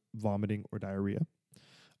 nausea, vomiting, or diarrhea.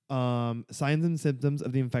 Signs and symptoms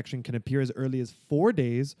of the infection can appear as early as 4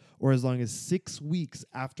 days or as long as 6 weeks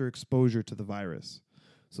after exposure to the virus.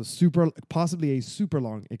 So possibly a super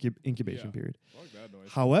long incubation period. Fuck that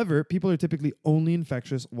noise. However, people are typically only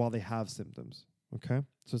infectious while they have symptoms. Okay?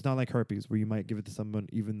 So it's not like herpes where you might give it to someone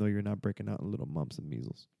even though you're not breaking out in little mumps and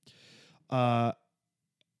measles.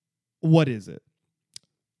 What is it?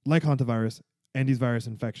 Like hantavirus, Andes virus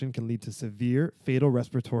infection can lead to severe fatal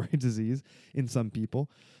respiratory disease in some people,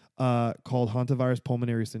 called hantavirus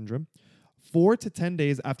pulmonary syndrome. 4 to 10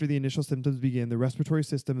 days after the initial symptoms begin, the respiratory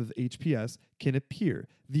system of HPS can appear.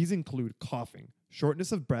 These include coughing,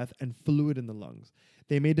 shortness of breath, and fluid in the lungs.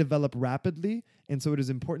 They may develop rapidly, and so it is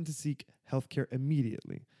important to seek healthcare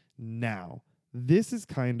immediately. Now, this is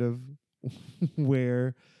kind of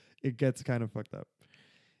where it gets kind of fucked up.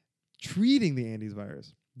 Treating the Andes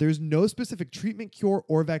virus. There's no specific treatment, cure,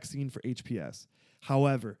 or vaccine for HPS.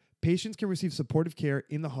 However, patients can receive supportive care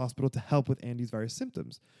in the hospital to help with Andes virus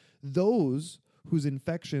symptoms. Those whose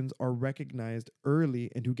infections are recognized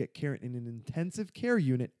early and who get care in an intensive care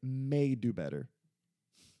unit may do better.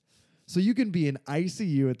 So you can be in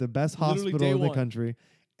ICU at the best hospital in the country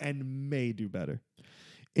and may do better.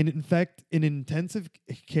 In intensive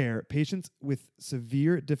care, patients with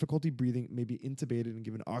severe difficulty breathing may be intubated and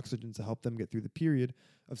given oxygen to help them get through the period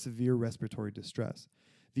of severe respiratory distress.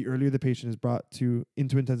 The earlier the patient is brought into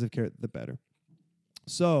intensive care, the better.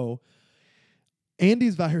 So,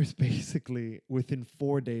 Andes virus basically, within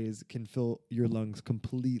 4 days, can fill your lungs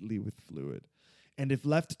completely with fluid. And if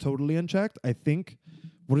left totally unchecked, I think,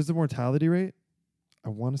 what is the mortality rate? I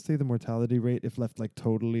want to say the mortality rate, if left like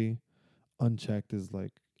totally unchecked, is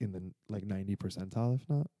like in the 90 percentile, if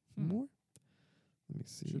not more. Let me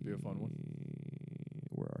see. Should be a fun one.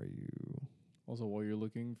 Where are you? Also, while you're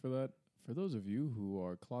looking for that, for those of you who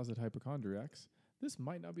are closet hypochondriacs, this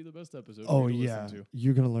might not be the best episode for you to listen to.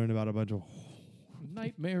 You're going to learn about a bunch of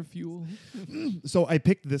nightmare fuel. So I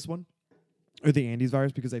picked this one, or the Andes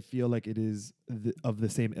virus, because I feel like it is of the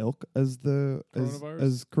same ilk as the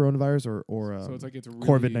coronavirus or so it's like it's really,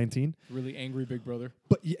 COVID-19. Really angry big brother.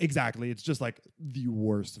 But exactly, it's just like the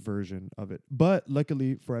worst version of it. But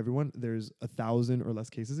luckily for everyone, there's 1,000 or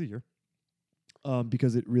less cases a year,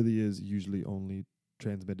 because it really is usually only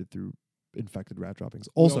transmitted through infected rat droppings.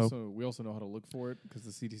 We Also, also know how to look for it because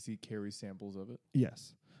the CDC carries samples of it.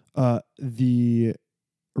 yes, the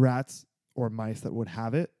rats or mice that would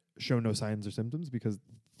have it show no signs or symptoms because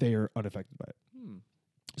they are unaffected by it.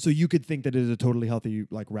 So you could think that it is a totally healthy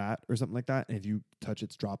like rat or something like that, and if you touch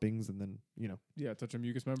its droppings and then touch a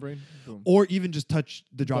mucous membrane, boom. or even just touch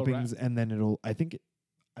the The droppings rat. and then it'll. I think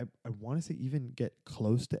I want to say even get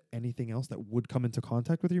close to anything else that would come into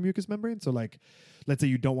contact with your mucous membrane. So like, let's say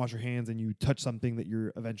you don't wash your hands and you touch something that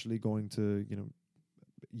you're eventually going to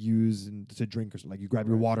use to drink or something. Like you grab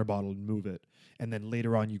your water bottle and move it, and then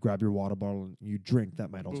later on you grab your water bottle and you drink. That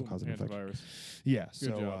might also Boom, cause an infection. antivirus. Yeah.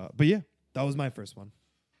 Good job. But yeah, that was my first one.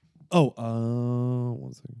 Oh,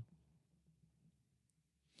 1 second.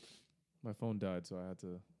 My phone died, so I had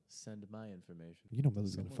to send my information. You know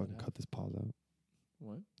Millie's gonna Someone fucking had- cut this pause out.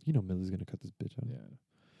 What? You know Millie's gonna cut this bitch out. Yeah.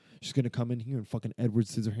 She's gonna come in here and fucking Edward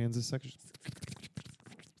Scissorhands this section.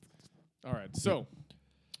 All right. So,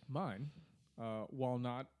 mine, while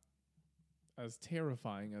not as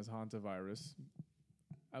terrifying as hantavirus,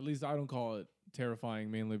 at least I don't call it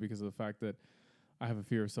terrifying mainly because of the fact that I have a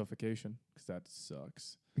fear of suffocation because that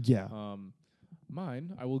sucks. Yeah.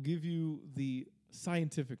 Mine, I will give you the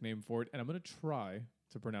scientific name for it, and I'm going to try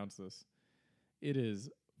to pronounce this. It is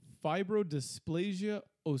fibrodysplasia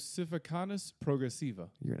ossificanus progressiva.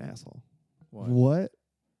 You're an asshole. What?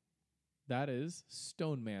 That is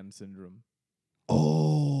Stone Man syndrome.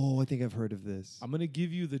 Oh, I think I've heard of this. I'm going to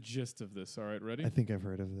give you the gist of this. All right, ready? I think I've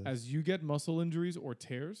heard of this. As you get muscle injuries or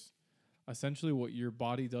tears, essentially what your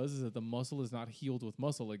body does is that the muscle is not healed with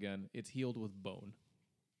muscle again. It's healed with bone.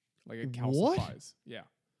 Like it calcifies. What? Yeah.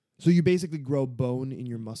 So you basically grow bone in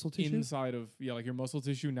your muscle tissue? Inside of, like your muscle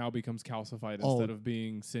tissue now becomes calcified Oh. instead of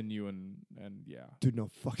being sinew and yeah. Dude, no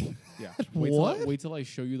fucking. Yeah. What? Wait till I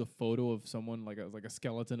show you the photo of someone, like a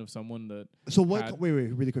skeleton of someone that. So what? had- Wait,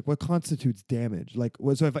 really quick. What constitutes damage? Like,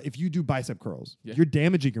 so if you do bicep curls, Yeah. you're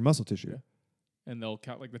damaging your muscle tissue. Yeah. And they'll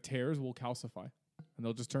like the tears will calcify, and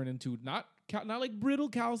they'll just turn into not like brittle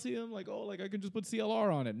calcium, like I can just put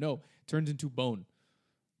CLR on it. No, it turns into bone.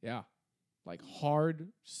 Yeah, like hard,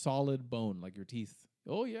 solid bone, like your teeth.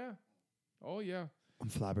 Oh yeah. I'm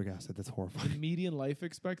flabbergasted. That's The horrifying. median life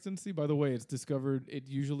expectancy, by the way, it's discovered. It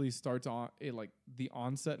usually starts on it like the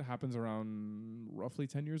onset happens around roughly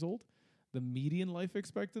 10 years old. The median life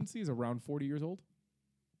expectancy is around 40 years old.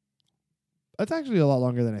 That's actually a lot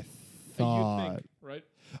longer than I You'd thought. think, right?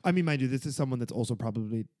 I mean, mind you, this is someone that's also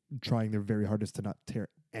probably trying their very hardest to not tear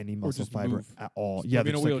any muscle just fiber move. at all. Just Yeah, live they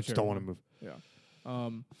in a just, like, wheelchair, don't you want to know? move. Yeah.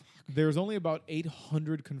 There's only about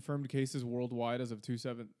 800 confirmed cases worldwide as of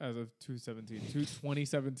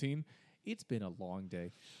 2017. It's been a long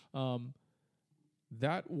day.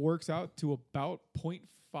 That works out to about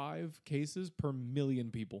 0.5 cases per million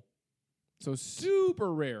people. So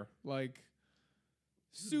super rare, like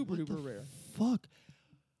super What the duper rare. Fuck.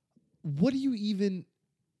 What do you even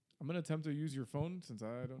I'm gonna attempt to use your phone since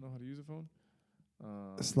I don't know how to use a phone.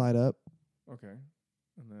 slide up? Okay.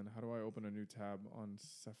 And then how do I open a new tab on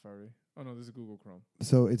Safari? Oh no, this is Google Chrome.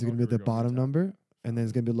 So it's Oh, going to here be we the go, new bottom tab. number, and then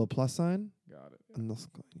it's going to be a little plus sign. Got it. And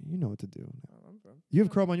you know what to do. I'm You have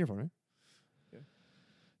Chrome on your phone, right? Yeah.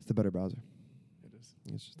 It's the better browser. It is.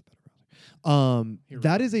 It's just a better browser. Here we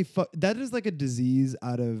That go. is that is like a disease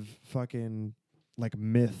out of fucking like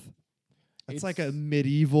myth. It's like a It's-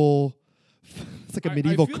 medieval. It's like a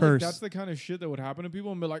medieval I feel curse. Like that's the kind of shit that would happen to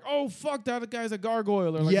people and be like, "Oh fuck, that guy's a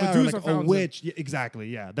gargoyle," or like yeah, or Medusa like a found him. witch. Yeah, exactly.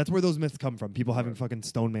 Yeah, that's where those myths come from. People having Right. fucking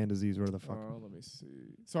stone man disease or the fuck. Let me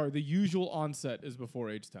see. Sorry, the usual onset is before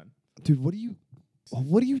age 10. Dude, what do you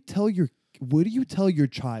tell your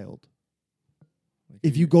child Like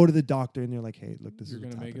if you go to the doctor and they're like, "Hey, look, this you're is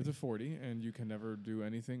gonna what's make it happening." to 40 and you can never do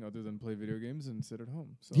anything other than play video games and sit at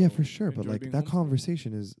home. So Yeah, for sure. But enjoy like being that homeschooled.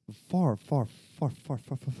 conversation is far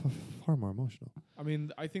more emotional. I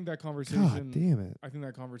mean, I think that conversation. God damn it. I think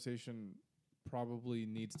that conversation probably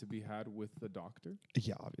needs to be had with the doctor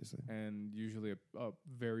Yeah, obviously. and usually a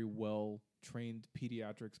very well trained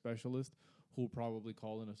pediatric specialist who will probably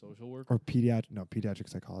call in a social worker. Or pediatric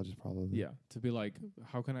psychologist probably. Yeah, to be like,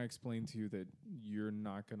 how can I explain to you that you're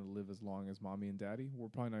not going to live as long as mommy and daddy? We're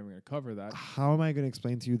probably not even going to cover that. How am I going to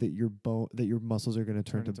explain to you that your muscles are going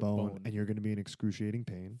to turn to into bone, bone. and you're going to be in excruciating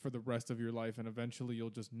pain? For the rest of your life, and eventually you'll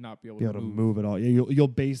just not be able, Be able to move at all. Yeah, you'll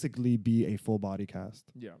basically be a full body cast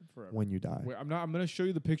Yeah, forever. when you die. Wait, I'm going to show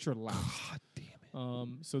you the picture last. God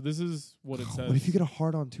damn it. So this is what it says. What if you get a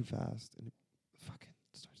hard on too fast and it fucking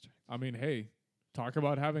starts turning? I mean, hey, talk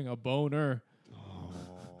about having a boner.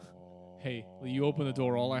 Hey, you open the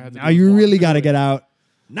door. All I had to Now do was you walk really through got to it. get out.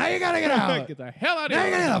 Now you gotta get out. Get the hell out of Now you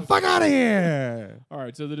here. gotta get the fuck out of here. All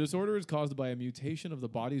right, so the disorder is caused by a mutation of the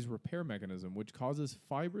body's repair mechanism, which causes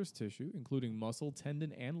fibrous tissue, including muscle,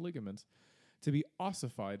 tendon, and ligaments, to be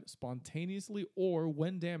ossified spontaneously or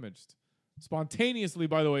when damaged. Spontaneously,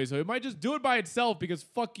 by the way, so it might just do it by itself because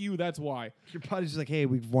fuck you, that's why. Your body's just like, hey,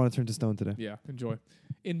 we want to turn to stone today. Yeah, enjoy.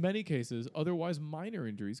 In many cases, otherwise minor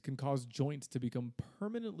injuries can cause joints to become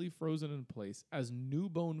permanently frozen in place as new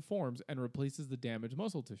bone forms and replaces the damaged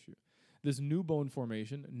muscle tissue. This new bone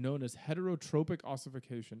formation, known as heterotropic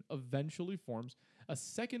ossification, eventually forms a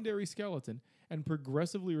secondary skeleton and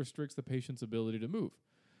progressively restricts the patient's ability to move.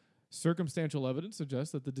 Circumstantial evidence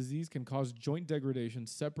suggests that the disease can cause joint degradation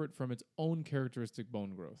separate from its own characteristic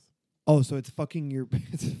bone growth. Oh, so it's fucking your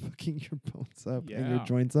bones up and your Yeah.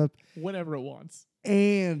 joints up, Whenever it wants.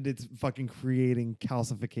 and it's fucking creating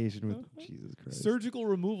calcification with Jesus Christ. Surgical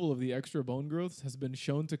removal of the extra bone growths has been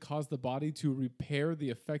shown to cause the body to repair the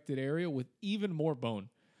affected area with even more bone.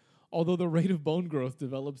 Although the rate of bone growth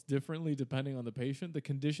develops differently depending on the patient, the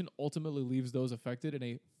condition ultimately leaves those affected in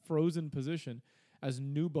a frozen position as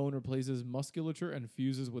new bone replaces musculature and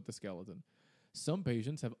fuses with the skeleton. Some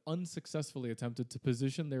patients have unsuccessfully attempted to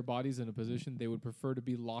position their bodies in a position they would prefer to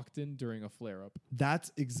be locked in during a flare-up. That's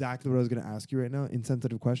exactly what I was going to ask you right now.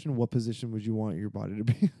 Insensitive question. What position would you want your body to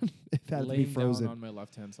be in if it had to be Laying frozen? down on my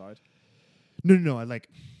left-hand side. No. I like,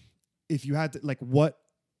 if you had to, like, what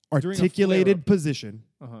During a articulated flare-up. position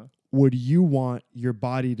Uh-huh. would you want your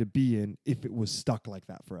body to be in if it was stuck like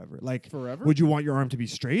that forever? Like, Forever? would you want your arm to be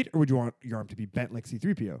straight or would you want your arm to be bent like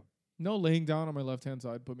C-3PO? No, laying down on my left-hand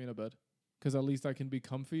side, put me in a bed. Because at least I can be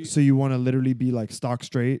comfy. So you want to literally be like stock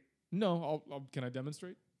straight? No, can I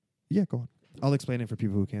demonstrate? Yeah, go on. I'll explain it for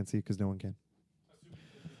people who can't see because no one can.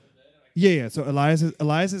 Yeah. So Elias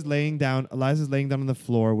is laying down. Elias is laying down on the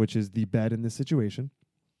floor, which is the bed in this situation.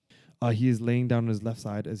 He is laying down on his left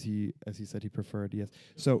side as he said he preferred. Yes.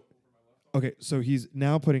 So, okay. So he's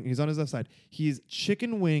on his left side. He's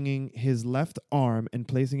chicken winging his left arm and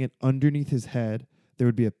placing it underneath his head. There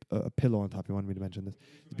would be a pillow on top. He wanted me to mention this.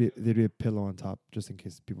 There'd be a pillow on top just in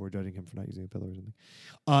case people were judging him for not using a pillow or something.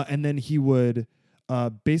 And then he would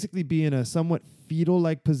basically be in a somewhat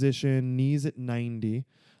fetal-like position, knees at 90,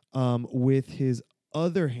 with his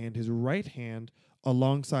other hand, his right hand,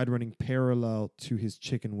 alongside running parallel to his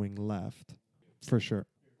chicken wing left. For sure.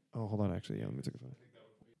 Oh, hold on. Actually, yeah, let me take a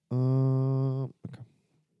photo. Okay.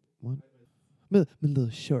 One. My little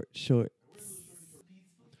short.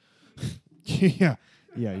 Yeah.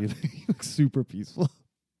 Yeah, you look super peaceful. Like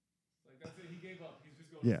that's it. He gave up. He's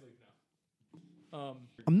just going to sleep now.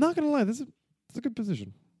 I'm not going to lie. This is a good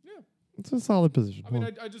position. Yeah. It's a solid position. I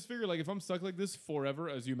mean, I just figure like if I'm stuck like this forever,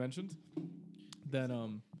 as you mentioned, then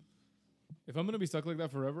if I'm going to be stuck like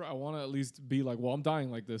that forever, I want to at least be like, well, I'm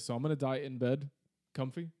dying like this, so I'm going to die in bed,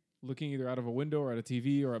 comfy, looking either out of a window or at a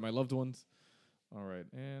TV or at my loved ones. All right.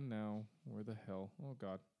 And now, where the hell? Oh,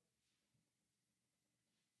 God.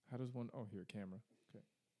 How does one? Oh, here, camera. Okay.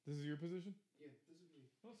 This is your position? Yeah, this is me.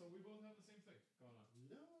 Oh, so we both have the same thing going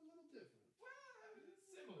on. No, a little different. Well, it's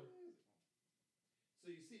similar.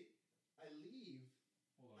 So you see, I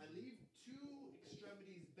leave two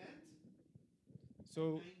extremities bent.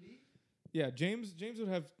 So, 90. yeah, James would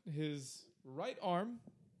have his right arm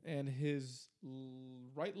and his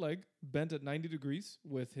right leg bent at 90 degrees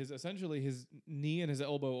with essentially his knee and his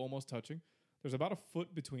elbow almost touching. There's about a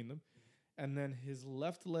foot between them. And then his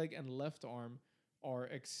left leg and left arm are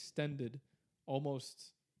extended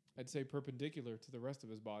almost, I'd say, perpendicular to the rest of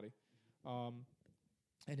his body.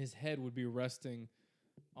 And his head would be resting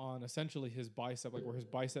on essentially his bicep, like where his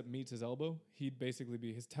bicep meets his elbow. He'd basically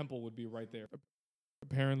his temple would be right there.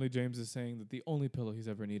 Apparently, James is saying that the only pillow he's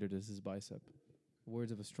ever needed is his bicep.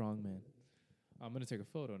 Words of a strong man. I'm going to take a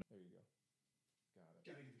photo. There you go.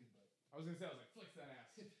 Got it. I was going to say, flex that ass.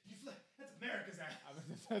 That's America's ass.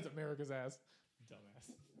 That's America's ass.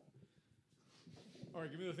 Dumbass. All right,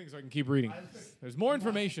 give me the thing so I can keep reading. There's more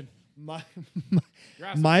information. My Your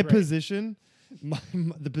ass is my great. position,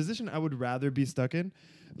 the position I would rather be stuck in,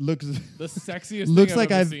 looks The sexiest looks thing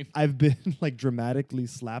like I've ever seen. I've been like dramatically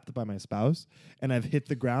slapped by my spouse, and I've hit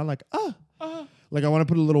the ground like like I want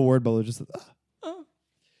to put a little word bubble just.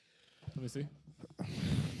 Let me see.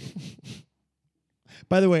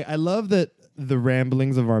 By the way, I love that the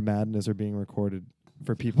ramblings of our madness are being recorded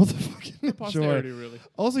for people to fucking enjoy. Posterity, really.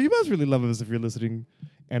 Also, you must really love us if you're listening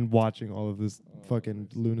and watching all of this fucking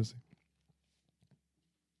lunacy.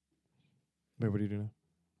 Wait, what do you do now?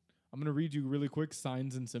 I'm going to read you really quick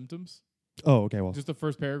signs and symptoms. Oh, okay. Well, Just the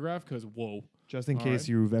first paragraph, because whoa. just in all case right.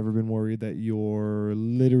 you've ever been worried that you're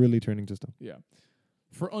literally turning to stone. Yeah.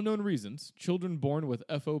 For unknown reasons, children born with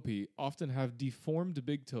FOP often have deformed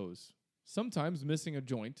big toes, sometimes missing a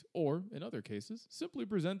joint, or, in other cases, simply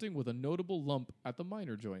presenting with a notable lump at the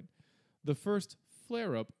minor joint. The first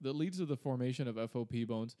flare-up that leads to the formation of FOP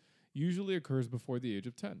bones usually occurs before the age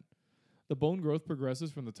of 10. The bone growth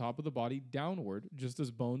progresses from the top of the body downward, just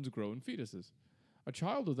as bones grow in fetuses. A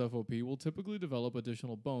child with FOP will typically develop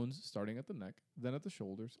additional bones starting at the neck, then at the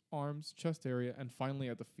shoulders, arms, chest area, and finally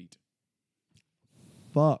at the feet.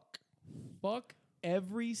 Fuck. Fuck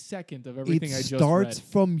every second of everything I just read. It starts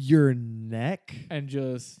from your neck, And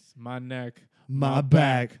just my neck, my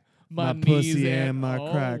back, my my knees, pussy, and my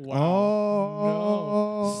crack. Wow.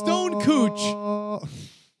 Oh, No. Stone Cooch.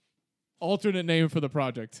 Alternate name for the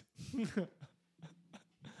project.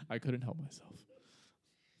 I couldn't help myself.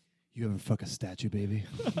 You ever fuck a statue, baby?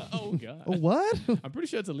 Oh, God. Oh, what? I'm pretty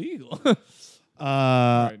sure it's illegal. All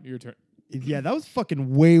right, your turn. Yeah, that was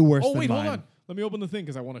fucking way worse Oh, than wait, mine. hold on. Let me open the thing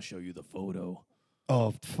because I want to show you the photo.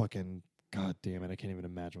 Oh, fucking god damn it! I can't even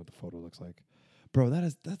imagine what the photo looks like, bro.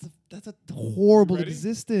 That's a horrible ready?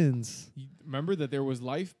 existence. You remember that there was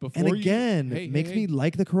life before And you? again, Hey, it makes hey, me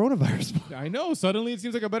like the coronavirus. I know. Suddenly it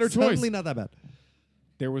seems like a better Suddenly choice. not that bad.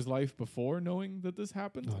 There was life before knowing that this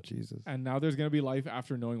happened. Oh Jesus! And now there's going to be life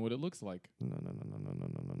after knowing what it looks like.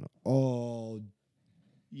 No. Oh,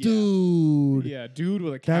 Yeah. dude. Yeah, dude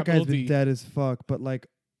with a That capital guy's been D. dead as fuck. But like,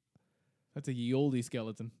 That's a ye olde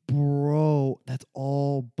skeleton. bro, that's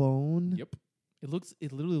all bone. Yep.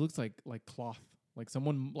 It literally looks like cloth. Like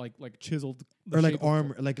someone like chiseled the Or like shape of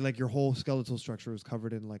armor, like your whole skeletal structure is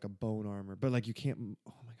covered in like a bone armor. But like you can't.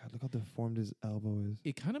 Oh my god, look how deformed his elbow is.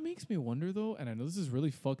 It kind of makes me wonder though, and I know this is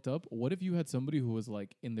really fucked up. What if you had somebody who was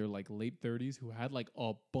like in their like late 30s who had like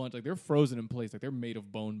a bunch, like they're frozen in place, like they're made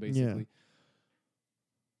of bone basically.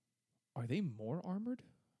 Are they more armored?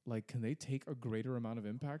 Like, can they take a greater amount of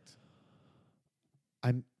impact?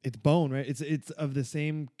 It's bone, right? It's of the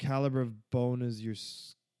same caliber of bone as your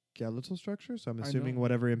skeletal structure. So I'm I assuming know.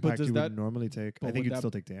 whatever impact does you that- would normally take, but I think would you'd that-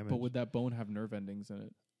 still take damage. But would that bone have nerve endings in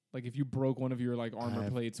it? Like, if you broke one of your like armor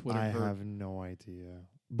plates, would it I hurt? have no idea.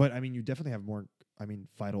 But I mean, you definitely have more. I mean,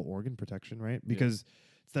 vital organ protection, right? Because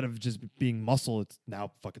instead of just being muscle, it's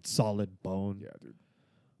now fucking solid bone. Yeah, dude.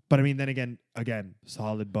 But I mean, then again,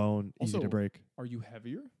 solid bone, easy Also, to break. Are you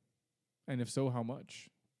heavier? And if so, how much?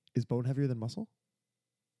 Is bone heavier than muscle?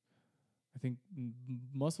 I think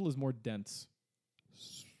muscle is more dense.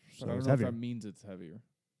 So But I don't it's know heavier. if that means it's heavier.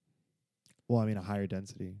 Well, I mean, a higher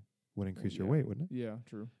density would increase your weight, wouldn't it? Yeah,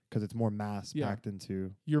 true. Because it's more mass Yeah. packed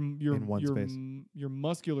into. Your In one space. Your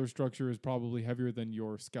muscular structure is probably heavier than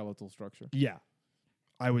your skeletal structure. Yeah,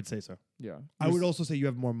 I would say so. Yeah. I would also say you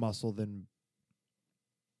have more muscle than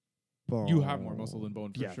bone. You have more muscle than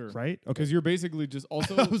bone for yeah, sure. right? Okay. Because you're basically just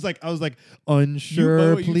also I was like by the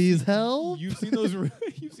unsure. way, Please help. You've seen those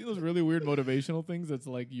you've seen those really weird motivational things that's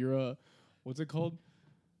like you're a what's it called?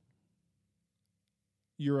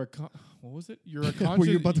 You're a what was it? You're a conscious Were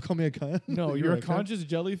you about to call me a cunt? No, You you're were a conscious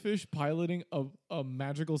jellyfish piloting a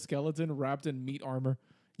magical skeleton wrapped in meat armor.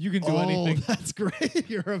 You can do anything. That's great.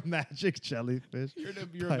 You're a magic jellyfish.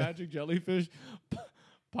 You're a magic jellyfish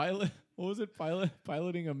pilot. What was it?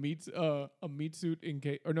 Piloting a meat suit in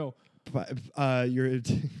case or no, You're mag- you're a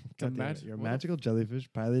what the magical jellyfish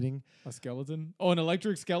piloting. a skeleton. Oh, an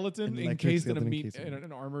electric skeleton An electric encased in a skeleton meat encased in in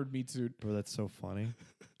an armored meat suit. Bro, that's so funny.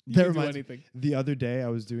 You That can do reminds- anything. The other day I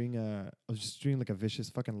was just doing like a vicious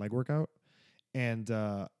fucking leg workout, and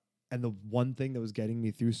the one thing that was getting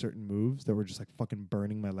me through certain moves that were just like fucking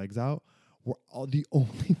burning my legs out were all the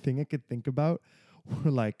only thing I could think about were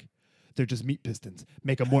like, they're just meat pistons.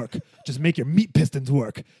 Make them work. Just make your meat pistons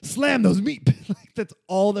work. Slam those meat pistons. Like, that's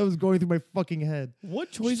all that was going through my fucking head.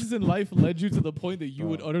 What choices in life led you to the point that you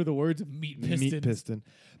would Bro. utter the words meat piston? Meat piston.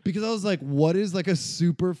 Because I was like, what is like a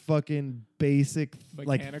super fucking basic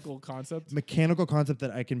Mechanical concept. mechanical concept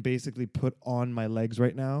that I can basically put on my legs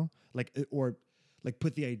right now? Or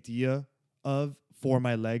put the idea of for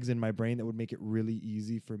my legs in my brain that would make it really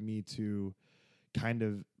easy for me to kind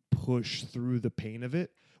of push through the pain of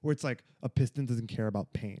it. Where it's like a piston doesn't care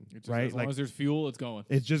about pain, right? As long as there's fuel, it's going.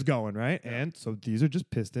 It's just going, right? Yeah. And so these are just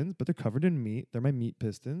pistons, but they're covered in meat. They're my meat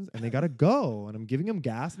pistons, and they gotta go. And I'm giving them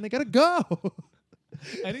gas, and they gotta go.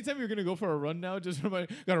 Anytime you're gonna go for a run now, just remind,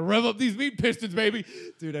 gotta rev up these meat pistons, baby.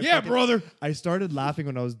 Dude, Yeah, brother. I started laughing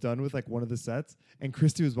when I was done with like one of the sets, and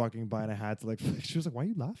Christy was walking by, and I had to like. She was like, "Why are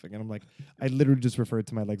you laughing?" And I'm like, I literally just referred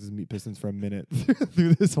to my legs as meat pistons for a minute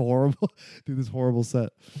through this horrible set.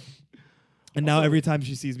 And now Also- every time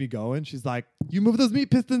she sees me going, she's like, "You move those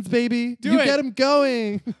meat pistons, baby. Do you it." get them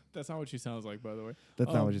going." That's not what she sounds like, by the way.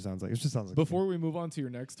 That's not what she sounds like. It just sounds like Before we move on to your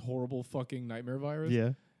next horrible fucking nightmare virus,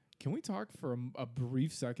 yeah. Can we talk for a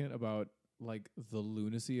brief second about like the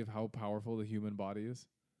lunacy of how powerful the human body is?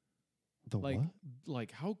 The Like, what?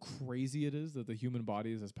 like how crazy it is that the human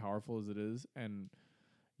body is as powerful as it is, and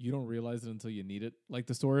you don't realize it until you need it. Like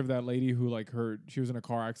the story of that lady who she was in a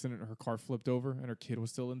car accident, and her car flipped over, and her kid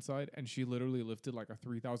was still inside, and she literally lifted like a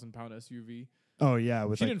 3,000-pound SUV. Oh yeah,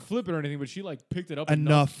 with She like didn't flip it or anything, but she like picked it up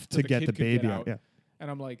enough that to get kid the could baby get out. Yeah.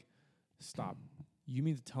 And I'm like, stop. You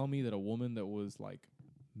mean to tell me that a woman that was like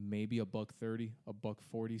maybe $130,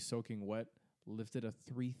 $140 soaking wet lifted a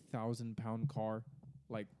 3,000-pound car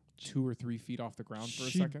like 2 or 3 feet off the ground for a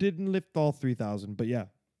She second? didn't lift all 3,000, but yeah.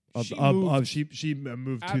 She moved She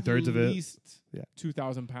moved at 2/3 of it. least Yeah.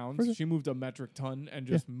 2,000 pounds. For sure. She moved a metric ton and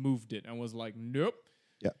just moved it and was like, nope.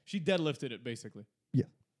 Yeah. She deadlifted it basically. Yeah.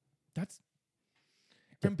 That's.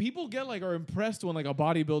 And people are impressed when like a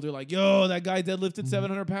bodybuilder like, yo, that guy deadlifted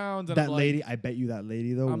 700 pounds. And That I'm like, lady, I bet you that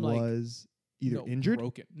lady though I'm like, was either no, injured,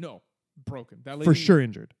 broken. No, broken. That lady for sure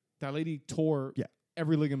injured. That lady tore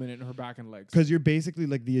every ligament in her back and legs. Because you're basically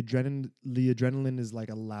like the adrenaline is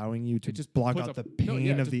like allowing you to It just block puts out the it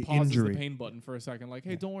pain of just the pauses injury. the pain button for a second. Like,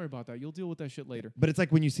 hey, don't worry about that. You'll deal with that shit later. But it's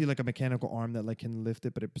like when you see like a mechanical arm that like can lift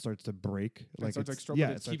it, but it starts to break. Like Like starts it's, like yeah,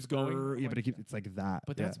 it keeps going. Yeah, but it's like that.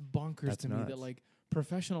 But yeah. that's bonkers That's to me that nuts. like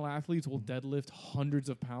professional athletes will deadlift hundreds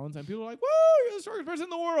of pounds and people are like, woo, you're the strongest person in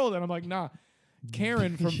the world. And I'm like, nah.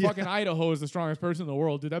 Karen from fucking Idaho is the strongest person in the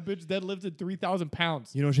world. Dude, that bitch deadlifted 3,000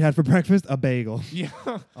 pounds. You know what she had for breakfast? A bagel. Yeah.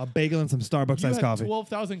 A bagel and some Starbucks You iced had coffee.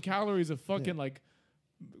 12,000 calories of fucking like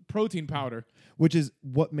protein powder. Which is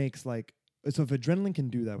what makes like, so if adrenaline can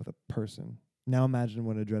do that with a person, now imagine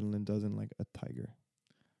what adrenaline does in like a tiger.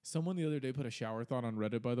 Someone the other day put a shower thought on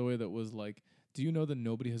Reddit, by the way, that was like, do you know that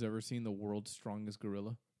nobody has ever seen the world's strongest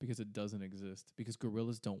gorilla? Because it doesn't exist. Because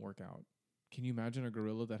gorillas don't work out. Can you imagine a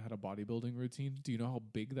gorilla that had a bodybuilding routine? Do you know how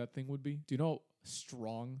big that thing would be? Do you know how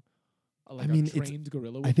strong a trained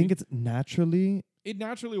gorilla would be? I think it's naturally... It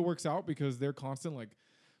naturally works out because they're constant like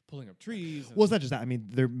pulling up trees. Well, it's not just that. I mean,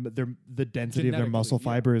 they're the density of their muscle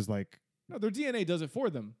Genetically, yeah. fiber is like No, their DNA does it for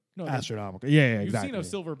them. No, astronomical. Yeah, you've exactly. seen a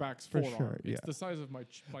silverback's For forearm. sure, It's yeah. the size of my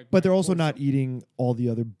But they're also torso. not eating all the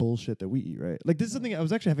other bullshit that we eat, right? Like this is something I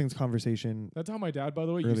was actually having this conversation. That's how my dad, by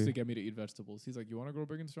the way, used Earlier. to get me to eat vegetables. He's like, you want to grow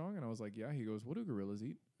big and strong? And I was like, yeah. He goes, what do gorillas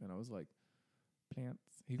eat? And I was like, plants.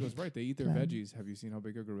 He goes, right, they eat their Plants. veggies. Have you seen how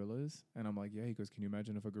big a gorilla is? And I'm like, yeah. He goes, can you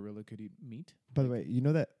imagine if a gorilla could eat meat? By the way, you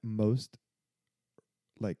know that most,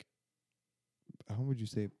 like, how would you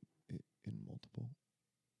say in multiple?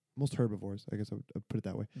 Most herbivores, I guess I would put it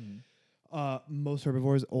that way. Most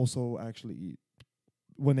herbivores also actually eat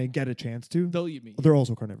when they get a chance to. They'll eat meat. They're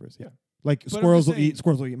also carnivorous. Yeah, Yeah. like But I'm squirrels just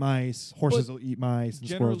will eat mice. Horses will eat mice. And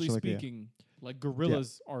Generally squirrels, speaking, like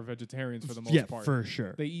gorillas are vegetarians for the most yeah, part. for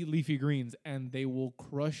sure. They eat leafy greens and they will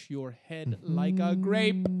crush your head like a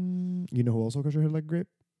grape. You know who also crushes your head like a grape?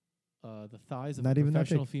 The thighs of Not a even that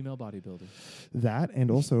professional big. female bodybuilder. That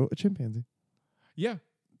and also a chimpanzee. Yeah,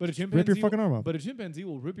 but a chimpanzee Rip your fucking arm off. But a chimpanzee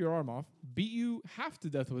will rip your arm off, beat you half to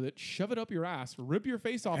death with it, shove it up your ass, rip your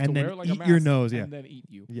face off And to then wear it like eat a mask, your nose, yeah. and then eat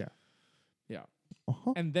you. Yeah. Yeah.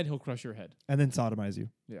 Uh-huh. And then he'll crush your head. And then sodomize you.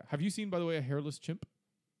 Yeah. Have you seen, by the way, a hairless chimp?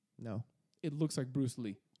 No. It looks like Bruce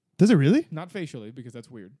Lee. Does it really? Not facially, because that's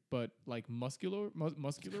weird, but like muscular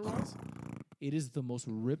wise, it is the most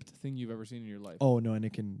ripped thing you've ever seen in your life. Oh no, and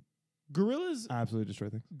it can Gorillas absolutely destroy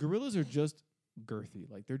things. Gorillas are just girthy.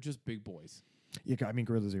 Like they're just big boys. Yeah, I mean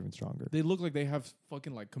gorillas are even stronger. They look like they have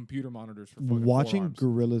fucking like computer monitors for fucking Watching forearms.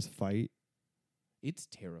 gorillas fight. It's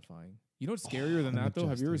terrifying. You know what's scarier than I'm that though?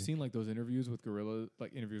 Have you ever majestic. seen like those interviews with gorillas?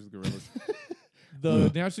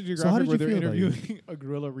 The National So how Geographic did where you they're feel about interviewing a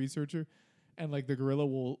gorilla researcher, and like the gorilla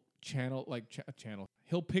will channel.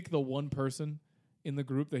 He'll pick the one person in the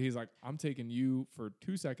group that he's like, I'm taking you for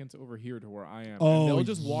 2 seconds over here to where I am. And they'll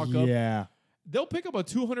just walk up. Yeah. They'll pick up a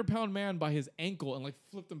 200-pound man by his ankle and like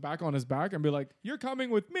flip them back on his back and be like, "You're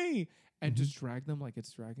coming with me," and just drag them like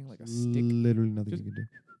it's dragging like a stick. Literally nothing Just- you can do.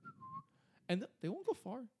 And they won't go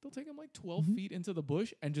far. They'll take him like 12 feet into the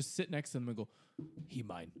bush and just sit next to them and go, "He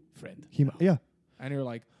mine, friend." Yeah. And you're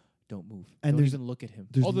like, "Don't move. And Don't there's- even look at him."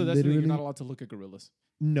 there's Although that's the thing, you're not literally- allowed to look at gorillas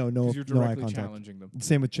No because you're no eye directly contact. challenging them.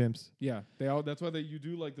 Same with chimps. Yeah, that's why you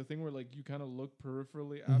do like the thing where like you kind of look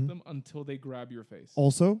peripherally Mm-hmm. at them until they grab your face.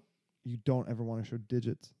 Also, you don't ever want to show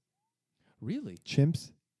digits. Really?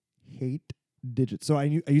 Chimps hate digits. So I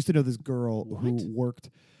used to know this girl who What?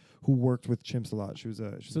 worked with chimps a lot. She was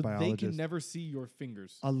a So they biologist. can never see your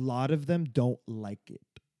fingers. A lot of them don't like it.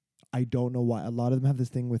 I don't know why. A lot of them have this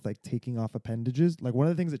thing with like taking off appendages. Like one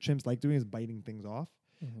of the things that chimps like doing is biting things off.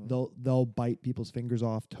 They'll bite people's fingers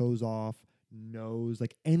off, toes off, nose,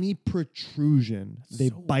 like any protrusion they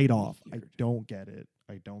so bite off. I weird. don't get it.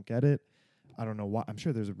 I don't get it. I don't know why. I'm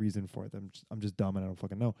sure there's a reason for it. I'm just dumb and I don't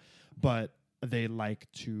fucking know. But they like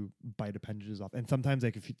to bite appendages off. And sometimes,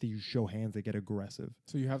 like, if you show hands, they get aggressive.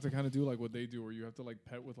 So you have to kind of do like what they do, where you have to like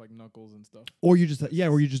pet with like knuckles and stuff. Or you just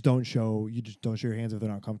or you just don't show your hands if they're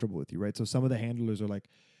not comfortable with you, right? So some of the handlers are like,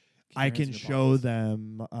 I can show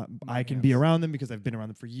them, I can be around them because I've been around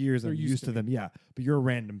them for years. I'm used to them. Yeah, but you're a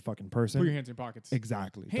random fucking person. Put your hands in your pockets.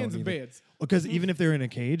 Exactly. Hands in beds. Because even if they're in a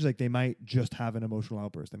cage, like they might just have an emotional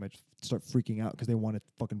outburst. They might just start freaking out because they want to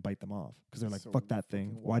fucking bite them off. Because they're like, So fuck that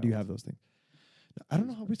thing. Why do you have those things? I don't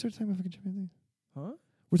know how we started talking about fucking chimpanzees. Huh?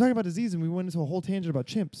 We're talking about disease and we went into a whole tangent about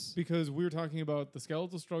chimps. Because we were talking about the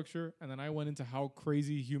skeletal structure, and then I went into how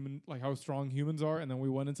crazy how strong humans are, and then we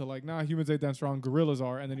went into like, nah, humans ain't that strong, gorillas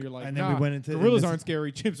are, and then you're like, And nah, then we went into gorillas aren't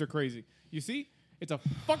scary, chimps are crazy. You see? It's a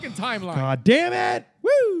fucking timeline. God damn it!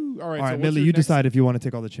 Woo! All right, All right, so Millie, you decide if you want to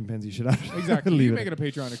take all the chimpanzee shit out. Exactly. Leave You it. make it a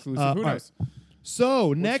Patreon exclusive. Who all right. knows?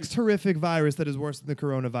 So, next horrific virus that is worse than the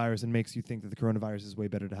coronavirus and makes you think that the coronavirus is way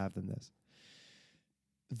better to have than this.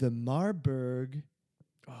 The Marburg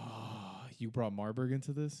Oh, you brought Marburg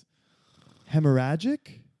into this?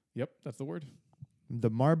 hemorrhagic? Yep, that's the word. The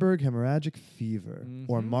Marburg hemorrhagic fever,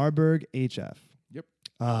 or Marburg HF. Yep.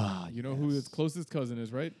 Ah, You know who its closest cousin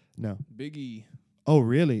is, right? No. Big E. Oh,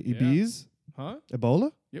 really? Yeah. Ebs? Huh?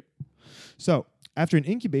 Ebola? Yep. So, after an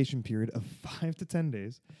incubation period of 5 to 10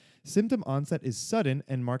 days, symptom onset is sudden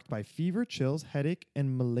and marked by fever, chills, headache,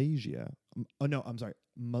 and myalgia.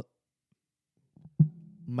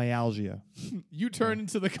 Myalgia. You turn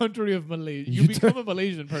into the country of Malaysia. You You become a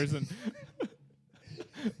Malaysian person.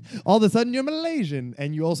 All of a sudden, you're Malaysian,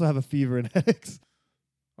 and you also have a fever and headaches.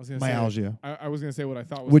 I was gonna Myalgia. Say, I was going to say what I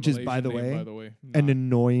thought was Which a is, by the Malaysian way, name, an Nah.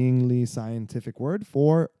 annoyingly scientific word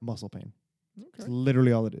for muscle pain. It's Okay.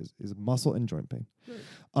 literally all it is muscle and joint pain. Great.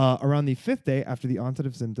 Around the 5th day after the onset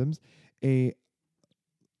of symptoms, a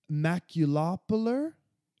maculopular,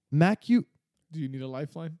 Do you need a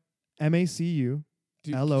lifeline? MACU,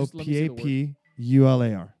 Just let me say the word.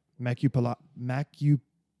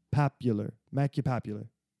 LOPAPULAR,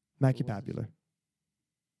 macupapular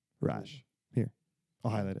rash. Here,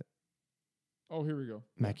 I'll highlight it. Oh, here we go.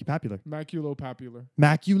 Macupapular. Maculopapular.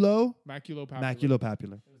 Maculopapular.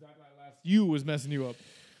 Maculopapular. It was that last U was messing you up.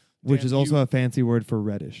 Which Damn is also you. a fancy word for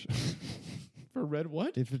reddish. For red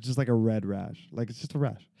what? If it's just like a red rash. Like it's just a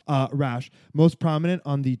rash. Rash. Most prominent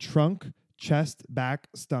on the trunk, chest, back,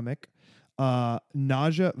 stomach.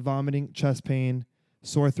 Nausea, vomiting, chest pain,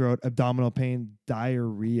 sore throat, abdominal pain,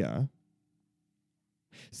 diarrhea.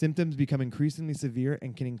 Symptoms become increasingly severe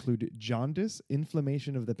and can include jaundice,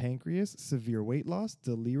 inflammation of the pancreas, severe weight loss,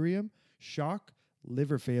 delirium, shock,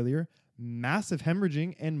 liver failure, massive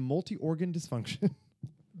hemorrhaging, and multi-organ dysfunction.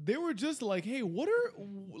 They were just like, hey, what are,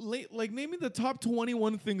 like, name me the top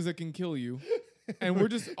 21 things that can kill you. And we're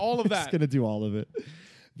just all of We're that. just going to do all of it.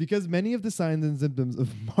 Because many of the signs and symptoms of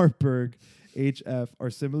Marburg HF are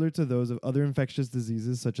similar to those of other infectious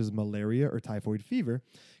diseases such as malaria or typhoid fever,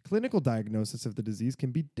 clinical diagnosis of the disease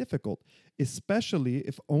can be difficult, especially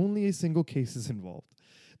if only a single case is involved.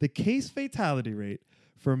 The case fatality rate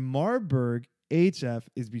for Marburg HF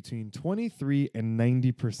is between 23 and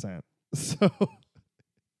 90%. So,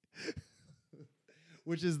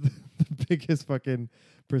 which is the biggest fucking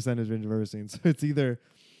percentage range I've ever seen. So it's either,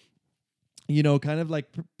 you know, kind of like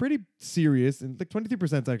pretty serious, and like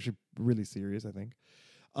 23% is actually really serious, I think,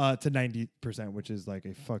 to 90%, which is like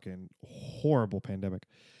a fucking horrible pandemic.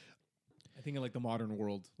 I think in like the modern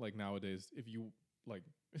world, like nowadays, if you like,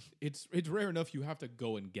 it's rare enough you have to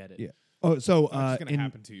go and get it. Yeah. Oh, so It's just gonna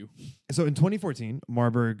happen to you. So in 2014,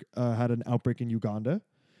 Marburg had an outbreak in Uganda.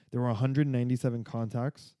 There were 197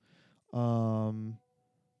 contacts.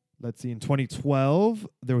 Let's see. In 2012,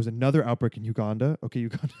 there was another outbreak in Uganda. Okay,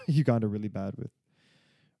 Uganda really bad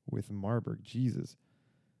with Marburg. Jesus.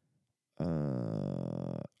 There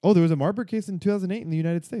was a Marburg case in 2008 in the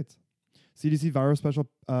United States. CDC Viral Special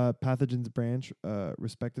Pathogens Branch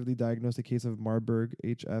respectively diagnosed a case of Marburg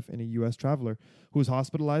HF in a U.S. traveler who was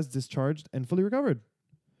hospitalized, discharged, and fully recovered.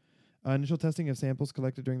 Initial testing of samples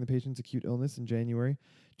collected during the patient's acute illness in January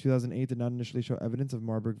 2008 did not initially show evidence of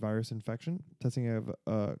Marburg virus infection. Testing of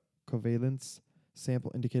covalence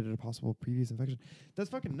sample indicated a possible previous infection. That's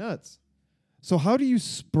fucking nuts. So how do you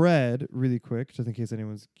spread, really quick, just in case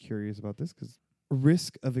anyone's curious about this, because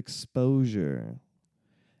risk of exposure.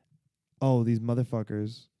 Oh, these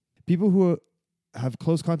motherfuckers. People who have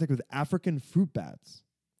close contact with African fruit bats.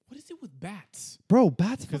 What is it with bats? Bro,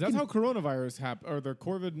 bats Because that's how coronavirus happened, or the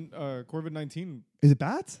COVID-19. Is it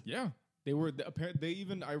bats? Yeah, they were. They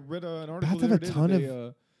even. I read an article Bats the have other a day ton that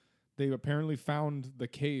of- they apparently found the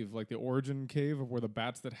cave, like the origin cave of where the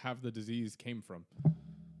bats that have the disease came from.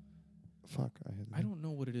 fuck? I don't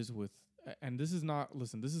know what it is with, and this is not.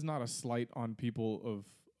 Listen, this is not a slight on people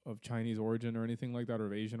of Chinese origin or anything like that, or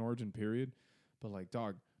of Asian origin. Period. But like,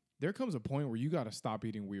 dog, there comes a point where you got to stop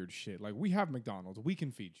eating weird shit. Like, we have McDonald's, we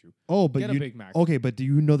can feed you. Oh, but Get a Big Mac. Okay, but do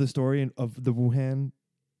you know the story of the Wuhan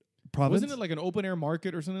province? Wasn't it like an open air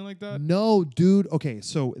market or something like that? No, dude. Okay,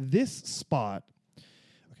 so this spot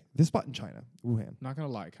in China, Wuhan. Not gonna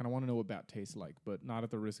lie, kind of want to know what bat tastes like, but not at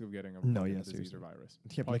the risk of getting a No, fucking yeah, disease seriously. or virus.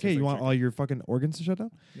 Yeah, Probably like, hey, tastes you want chicken. all your fucking organs to shut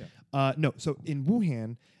down? Yeah. No. So in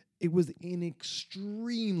Wuhan, it was an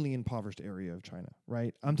extremely impoverished area of China,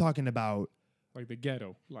 right? I'm talking about Like the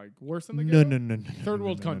ghetto, like worse than the no, ghetto. no. Third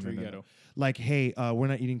world no, country no. ghetto. Like, hey, we're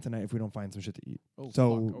not eating tonight if we don't find some shit to eat. Oh,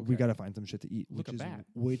 So fuck, we okay. gotta find some shit to eat. Look at that.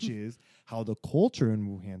 Which is how the culture in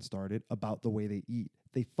Wuhan started about the way they eat.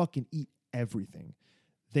 They fucking eat everything.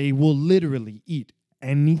 They will literally eat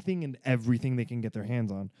anything and everything they can get their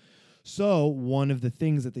hands on. So one of the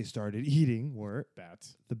things that they started eating were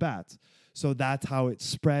Bats. the bats. So that's how it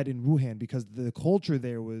spread in Wuhan, because the culture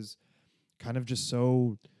there was kind of just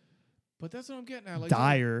so But that's what I'm getting at. Like,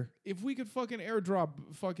 dire. if we could fucking airdrop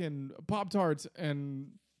fucking Pop-Tarts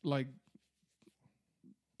and like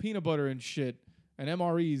peanut butter and shit and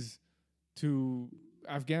MREs to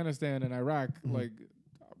Afghanistan and Iraq, like,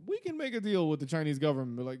 we can make a deal with the Chinese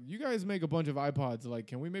government. But like, you guys make a bunch of iPods. Like,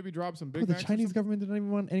 can we maybe drop some Big Bro, the Macs or Chinese something? government didn't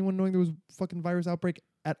even want anyone knowing there was fucking virus outbreak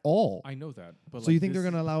at all. I know that. But So like, you think they're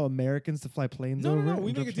this- going to allow Americans to fly planes No, over? no, no. and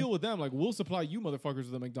We drop make a shit? deal with them. Like, we'll supply you motherfuckers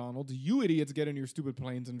with a McDonald's. You idiots get in your stupid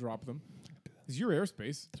planes and drop them. It's your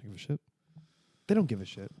airspace. They don't give a shit. They don't give a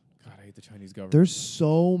shit. God, I hate the Chinese government. There's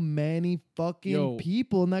so many fucking Yo.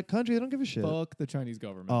 people in that country. They don't give a shit. Fuck the Chinese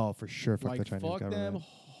government. Oh, for sure. Fuck like, the Chinese fuck government. them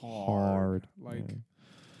hard. Like, Yeah.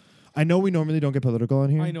 I know we normally don't get political on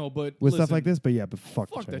here I know, but with listen, stuff like this, but yeah, but fuck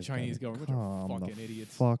the Chinese government. They're Come fucking the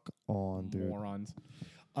idiots. Fuck on, dude. Morons.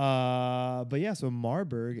 But yeah, so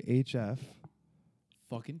Marburg HF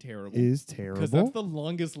Fucking terrible. is Because that's terrible. the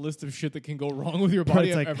longest list of shit that can go wrong with your But body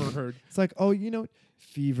it's I've like- ever heard. It's like, oh,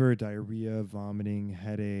 fever, diarrhea, vomiting,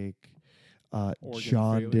 headache,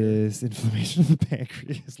 jaundice, inflammation of the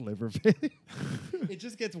pancreas, liver failure. It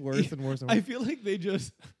just gets worse and worse and worse. I feel like they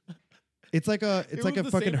just... It's like a was fucking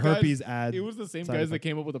the same herpes guys- ad. It was the same side guys that effect.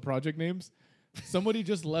 came up with the project names. Somebody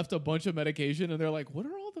just left a bunch of medication and they're like, what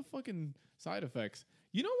are all the fucking side effects?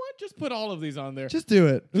 You know what? Just put all of these on there. Just do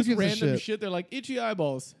it. Who Just gives a random shit? shit. They're like itchy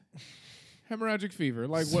eyeballs, hemorrhagic fever.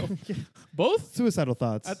 Like what? Both Suicidal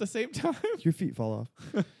thoughts. at the same time. Your feet fall off.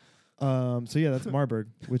 So yeah, that's Marburg,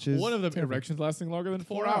 which is One of them terrible. erections lasting longer than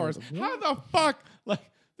 4 4 hours. hours. How the fuck? Like,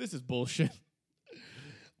 this is bullshit.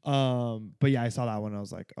 But yeah, I saw that one. I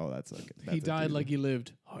was like, oh, that's like He died like he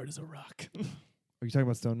lived. Hard as a rock. Are you talking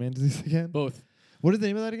about Stone Man disease again? Both. What is the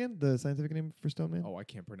name of that again? The scientific name for Stone Man? Oh, I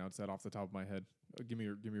can't pronounce that off the top of my head. Give me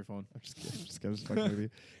your phone. I'm just kidding. Just fucking maybe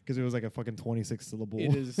because it was like a fucking 26 syllable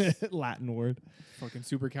It is Latin word. fucking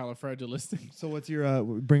supercalifragilistic. So what's your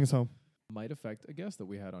bring us home? Might affect a guest that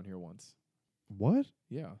we had on here once. What?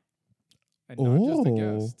 Yeah. And not just a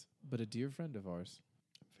Oh. guest, but a dear friend of ours.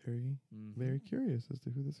 Very Mhm. very curious as to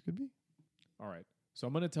who this could be. All right. So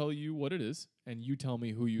I'm going to tell you what it is, and you tell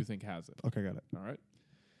me who you think has it. Okay, got it. All right.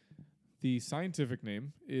 The scientific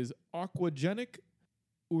name is aquagenic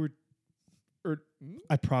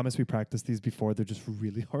I promise we practiced these before. They're just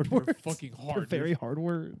really hard They're words. fucking They're hard. very dude. hard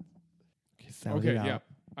words. Okay, sound Okay, it out. yeah.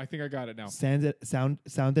 I think I got it now. Sound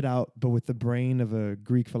it out, but with the brain of a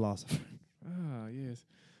Greek philosopher. Ah, yes.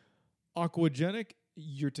 Aquagenic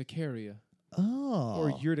urticaria. Oh.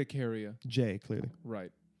 Or urticaria. J, clearly.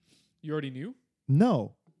 Right. You already knew?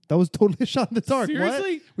 No. That was totally a shot in the dark. What?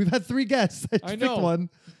 Seriously? We've had 3 guests. I I picked know. one.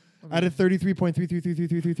 Out of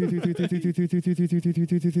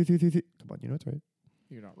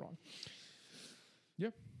 33.333333333333333333333333333333333333333333333333333333333333333333333333333333333333333333333333333333333333333333333333333333333333333333333333333333333333333333333333333333333333333333333333333333333333333.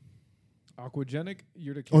 Yep. Aquagenic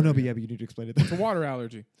urticaria. Oh no, but yeah, but you need to explain it. It's a water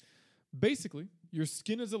allergy. Basically, your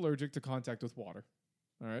skin is allergic to contact with water.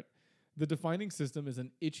 All right. The defining system is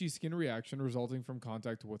an itchy skin reaction resulting from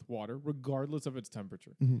contact with water, regardless of its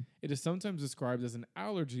temperature. Mhm. It is sometimes described as an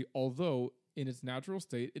allergy, although in its natural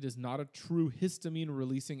state, it is not a true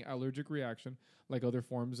histamine-releasing allergic reaction like other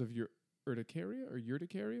forms of urticaria or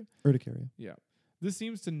urticaria. Urticaria. Yeah. This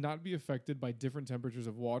seems to not be affected by different temperatures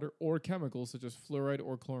of water or chemicals such as fluoride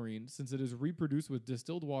or chlorine, since it is reproduced with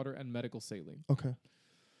distilled water and medical saline. Okay.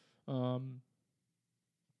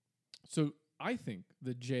 So I think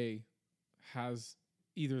the J has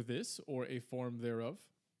either this or a form thereof.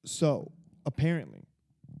 So apparently,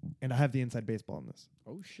 and I have the inside baseball on this.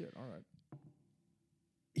 Oh shit! All right.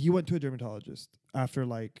 He went to a dermatologist after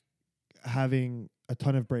like having a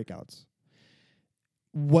ton of breakouts.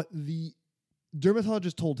 What the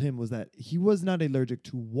dermatologist told him was that he was not allergic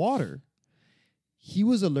to water, he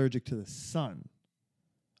was allergic to the sun.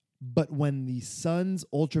 But when the sun's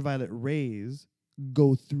ultraviolet rays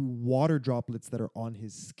go through water droplets that are on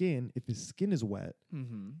his skin, if his skin is wet,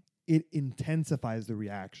 it intensifies the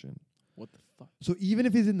reaction. What the fuck? So even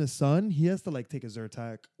if he's in the sun, he has to like take a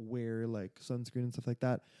Zyrtec, wear like sunscreen and stuff like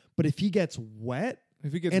that. But if he gets wet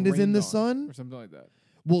If he gets and is in rained the on sun, or something like that.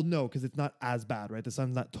 well, no, because it's not as bad, right? The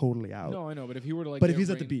sun's not totally out. No, I know, but if he were to like, But if get he's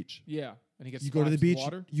at the rained- beach, yeah, and he gets you go to the splashed with beach,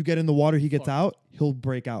 water, you get in the water, he gets Fuck. out, he'll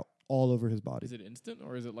break out all over his body. is it instant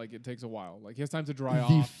or is it like it takes a while? Like he has time to dry The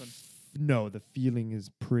off. And No, the feeling is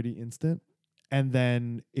pretty instant. And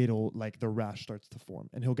then it'll like the rash starts to form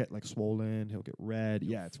and he'll get like swollen, he'll get red.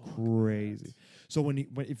 Yeah, it's fuck crazy. that. So when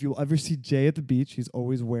if you'll ever see Jay at the beach, he's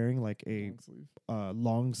always wearing like a long sleeve.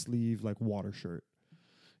 long sleeve like water shirt.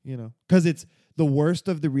 You know, because it's the worst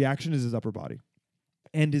of the reaction is his upper body.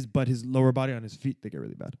 And his lower body on his feet, they get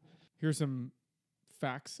really bad. Here's some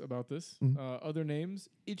facts about this. Other names: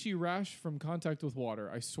 itchy rash from contact with water.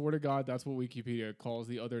 I swear to God, that's what Wikipedia calls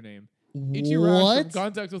the other name. Itchy rash from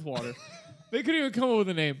contact with water. They couldn't even come up with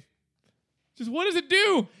a name. Just what does it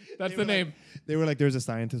do? That's the name. They were like, there's a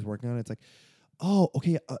scientist working on it. It's like, oh,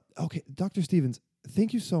 okay, Dr. Stevens,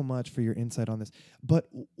 thank you so much for your insight on this. But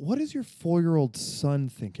what does your 4-year-old son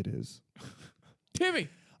think it is? Timmy.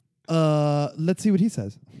 Let's see what he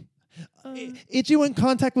says. Itchy when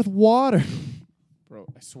contact with water. Bro,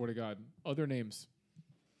 I swear to God. Other names.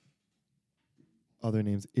 Other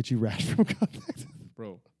names, itchy rash from contact.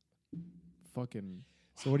 Bro. Fucking.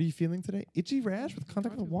 So what are you feeling today? Itchy rash with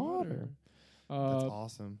contact with water. That's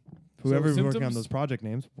awesome. Whoever's working on symptoms- those project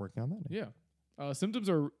names, working on that. Yeah. Symptoms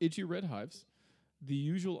are itchy red hives. The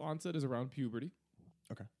usual onset is around puberty.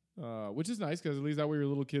 Okay. Which is nice because at least that way your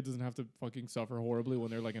little kid doesn't have to fucking suffer horribly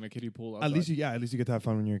when they're like in a kiddie pool outside. At least you get to have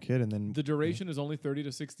fun when you're a kid, and then The duration is only 30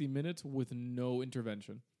 to 60 minutes with no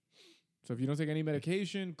intervention. So if you don't take any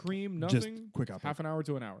medication, cream, just nothing, quick outbreak. half an hour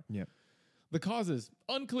to an hour. Yeah. The causes,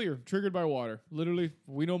 unclear, triggered by water. Literally,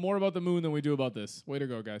 we know more about the moon than we do about this. Way to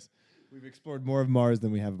go, guys. We've explored more of Mars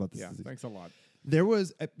than we have about this Yeah, disease. thanks a lot. There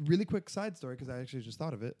was a really quick side story because I actually just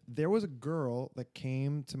thought of it. There was a girl that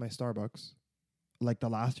came to my Starbucks, like the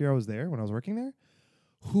last year I was there when I was working there,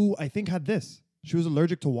 who I think had this. She was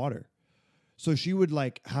allergic to water. So she would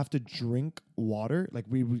like have to drink water. Like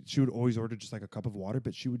she would always order just like a cup of water,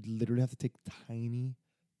 but she would literally have to take tiny,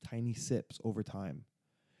 tiny sips over time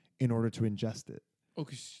in order to ingest it. Oh,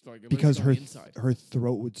 like, Because her inside. her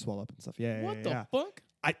throat would swell up and stuff. Yeah, What yeah, the yeah. fuck?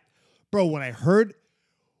 Bro, when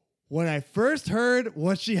I first heard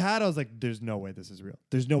what she had, I was like, there's no way this is real.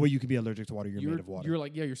 There's no way you could be allergic to water. You're made of water. You're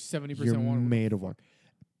like, yeah, you're 70% You're water. made of water.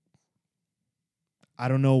 I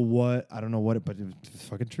don't know what it, but it's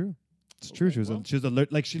fucking true. It's true. Okay, She was well. she was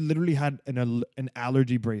alert. Like she literally had an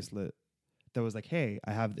allergy bracelet that was like, hey,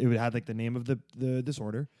 it would have like the name of the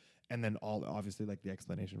disorder and then all obviously like the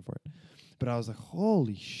explanation for it. But I was like,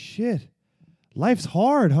 holy shit, life's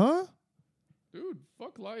hard, huh? Dude,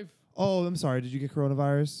 fuck life. Oh, I'm sorry. Did you get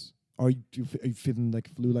coronavirus? Are you feeling like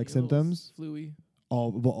flu-like Feels symptoms? Fluey.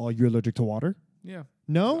 Oh, you're allergic to water? Yeah.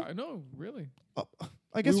 No? I know, really.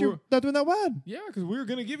 I guess we you're were- not doing that bad. Yeah, because we were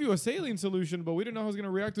going to give you a saline solution, but we didn't know how it was going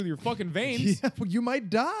to react with your fucking veins. Yeah, well, you might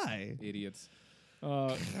die. Idiots.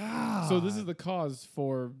 So this is the cause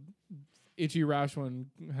for itchy rash when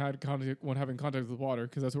having contact with water,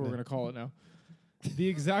 because that's what we're going to call it now. The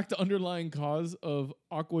exact underlying cause of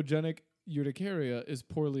aquagenic urticaria is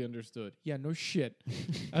poorly understood. Yeah, no shit.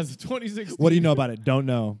 As of 2016. What do you know about it? Don't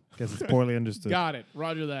know, because it's poorly understood. Got it.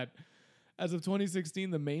 Roger that. As of 2016,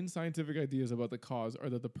 the main scientific ideas about the cause are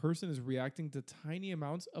that the person is reacting to tiny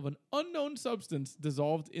amounts of an unknown substance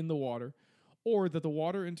dissolved in the water, or that the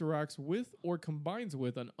water interacts with or combines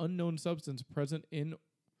with an unknown substance present in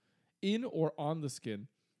or on the skin,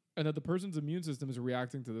 and that the person's immune system is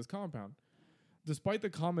reacting to this compound. Despite the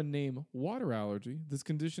common name water allergy, this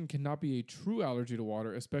condition cannot be a true allergy to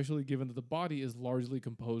water, especially given that the body is largely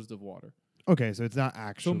composed of water. Okay, so it's not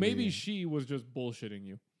actually. So maybe she was just bullshitting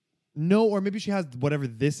you. No, or maybe she has whatever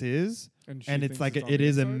this is, And, and it's like it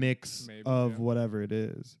is a mix Maybe, of yeah. whatever it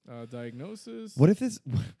is. Diagnosis. What if this?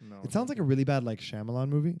 No, It sounds like a really bad like Shyamalan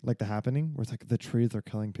movie, like The Happening, where it's like the trees are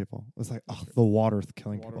killing people. It's like, oh, the water's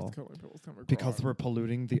killing people. Because we're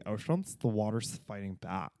polluting the oceans, the water's fighting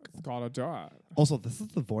back. It's gotta die. Also, this is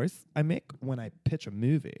the voice I make when I pitch a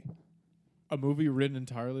movie. A movie written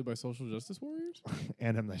entirely by social justice warriors?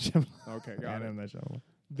 And M. Night Shyamalan. Okay, got And it. M. Night Shyamalan.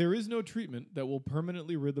 There is no treatment that will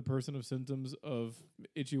permanently rid the person of symptoms of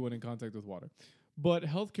itchy when in contact with water. But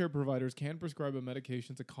healthcare providers can prescribe a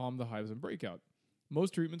medication to calm the hives and breakout.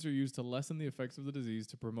 Most treatments are used to lessen the effects of the disease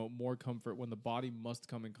to promote more comfort when the body must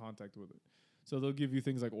come in contact with it. So they'll give you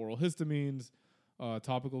things like oral histamines,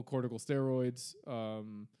 topical corticosteroids,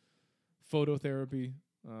 phototherapy,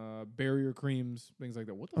 barrier creams, things like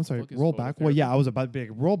that. What the I'm sorry, fuck is roll back. Well, phototherapy? yeah, I was about to be like,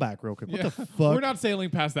 roll back real quick. What Yeah. the fuck? We're not sailing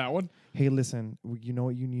past that one. Hey, listen, you know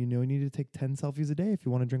what? You need to take 10 selfies a day if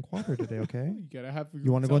you want to drink water today, okay? You gotta have.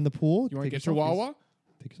 You want to go in the pool? You want to take get your selfies. Wawa?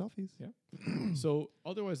 Take your selfies. Yeah. So,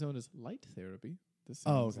 otherwise known as light therapy. This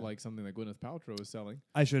Oh, sounds okay. like something that Gwyneth Paltrow is selling.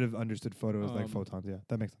 I should have understood photos like Um, photons. Yeah,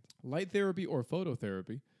 that makes sense. Light therapy or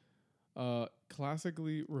phototherapy,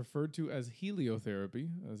 classically referred to as heliotherapy,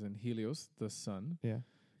 as in Helios, the sun, Yeah.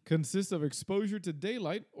 consists of exposure to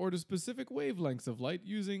daylight or to specific wavelengths of light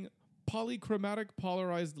using polychromatic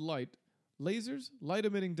polarized light, lasers,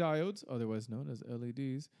 light-emitting diodes, otherwise known as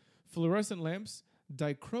LEDs, fluorescent lamps,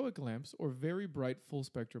 dichroic lamps, or very bright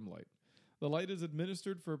full-spectrum light. The light is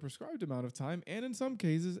administered for a prescribed amount of time and, in some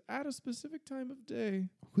cases, at a specific time of day.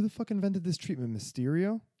 Who the fuck invented this treatment?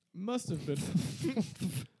 Mysterio? Must have been.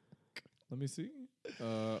 Let me see.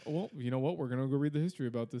 Well, you know what? We're going to go read the history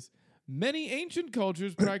about this. Many ancient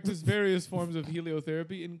cultures practiced various forms of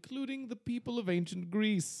heliotherapy, including the people of ancient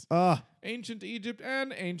Greece, ancient Egypt,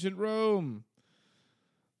 and ancient Rome.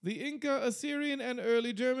 The Inca, Assyrian, and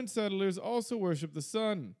early German settlers also worshipped the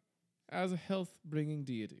sun as a health-bringing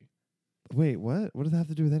deity. Wait, what? What does that have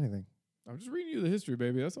to do with anything? I'm just reading you the history,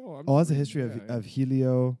 baby. That's all. That's a history of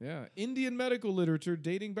helio. Yeah. Indian medical literature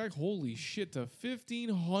dating back, holy shit, to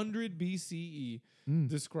 1500 BCE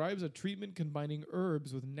describes a treatment combining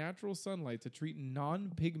herbs with natural sunlight to treat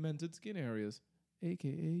non-pigmented skin areas,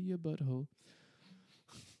 a.k.a. your butthole.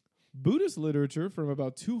 Buddhist literature from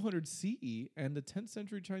about 200 CE and the 10th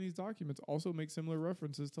century Chinese documents also make similar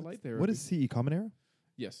references to light therapy. What is CE, Common Era?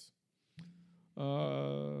 Yes.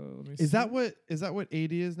 Let me see. Is that what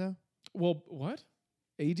AD is now? Well, what?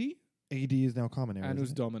 AD? AD is now Common Era. Annus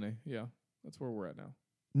isn't it? Domini. Yeah. That's where we're at now.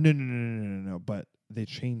 No. But they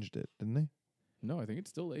changed it, didn't they? No, I think it's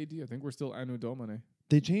still AD. I think we're still Anno Domini.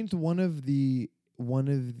 They changed one of the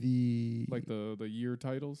Like the year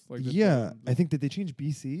titles? Like I think that they changed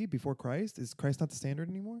BC before Christ. Is Christ not the standard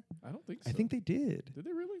anymore? I don't think so. I think they did. Did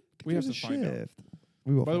they really? We have to find out.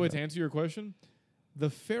 We will. By the way, find to out. answer your question, the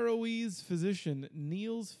Faroese physician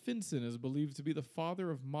Niels Finsen is believed to be the father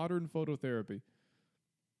of modern phototherapy.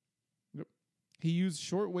 Yep. He used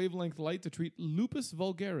short wavelength light to treat lupus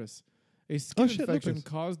vulgaris, a skin infection lupus.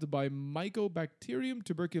 caused by Mycobacterium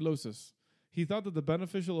tuberculosis. He thought that the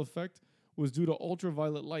beneficial effect was due to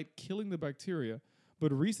ultraviolet light killing the bacteria,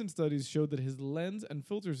 but recent studies showed that his lens and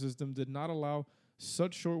filter system did not allow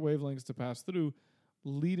such short wavelengths to pass through,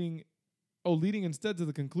 leading instead to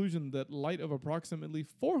the conclusion that light of approximately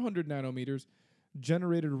 400 nanometers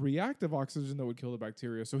generated reactive oxygen that would kill the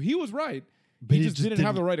bacteria. So he was right. But he just didn't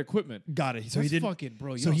have the right equipment. Got it. So That's he didn't. fucking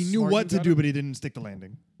bro. You So know he how knew smart what you to do, gotta but he didn't stick the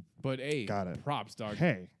landing. But hey, Got it. props, dog.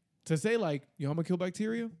 Hey, To say like, yo, I'm gonna kill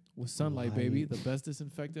bacteria with sunlight, baby. Light. The best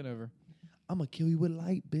disinfectant ever. I'm gonna kill you with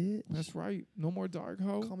light, bitch. That's right. No more dark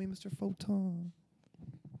hoe. Call me Mr. Photon.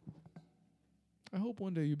 I hope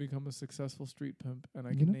one day you become a successful street pimp and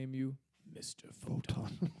I You can know? name you Mr.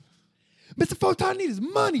 Photon. Mr. Photon need his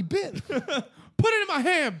money, bitch. Put it in my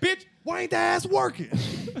hand, bitch. Why ain't that ass working?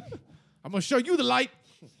 I'm gonna show you the light.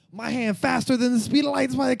 My hand faster than the speed of light.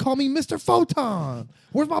 That's why they call me Mr. Photon.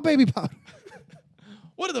 Where's my baby powder?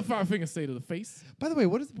 What did the five fingers say to the face? By the way,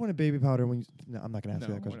 what is the point of baby powder when you... No, I'm not going to ask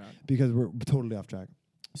you No, that we're question not. because we're totally off track.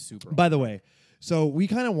 Super. By the way, so we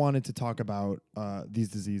kind of wanted to talk about these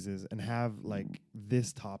diseases and have like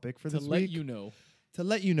this topic for to this let week. you know. To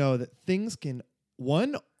let you know that things can,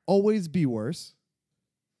 one, always be worse.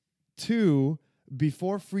 Two,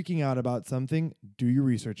 before freaking out about something, do your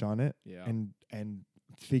research on it Yeah. and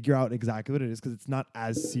figure out exactly what it is because it's not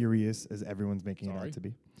as serious as everyone's making it Sorry. out to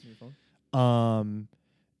be. Your phone?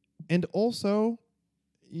 And also,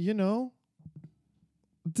 you know,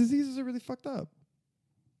 diseases are really fucked up.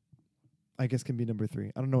 I guess can be number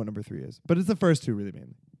 3. I don't know what number 3 is, but it's the first two really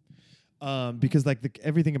mainly. Because like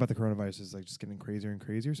everything about the coronavirus is like just getting crazier and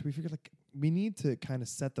crazier. So we figured like we need to kind of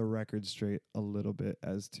set the record straight a little bit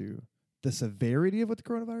as to the severity of what the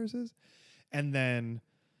coronavirus is, and then,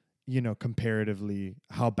 you know, comparatively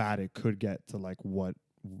how bad it could get to like what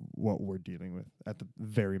we're dealing with at the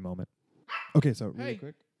very moment. Okay, so really Hey,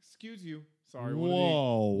 quick. excuse you. Sorry.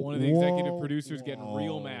 Whoa, One of the executive whoa, producers getting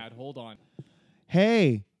real whoa. mad. Hold on.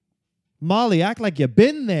 Hey, Molly, act like you've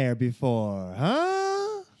been there before,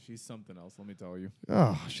 huh? She's something else. Let me tell you.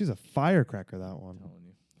 Oh, she's a firecracker, that one. I'm telling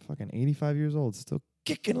you. Fucking 85 years old, still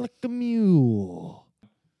kicking like a mule.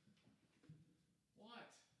 What?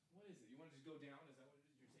 What is it? You want to just go down? Is that what it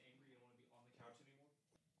is? You're just angry? You don't want to be on the couch anymore?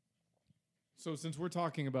 So since we're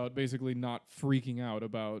talking about basically not freaking out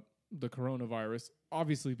about the coronavirus,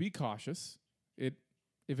 obviously be cautious.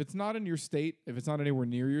 If it's not in your state, if it's not anywhere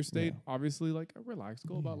near your state, obviously, like, relax,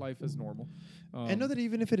 go about life as normal. And know that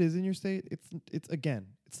even if it is in your state,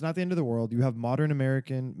 it's not the end of the world. You have modern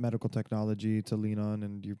American medical technology to lean on,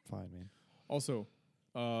 and you're fine, man. Also,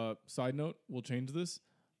 side note, we'll change this.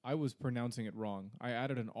 I was pronouncing it wrong. I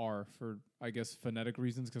added an R for, I guess, phonetic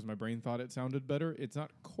reasons because my brain thought it sounded better. It's not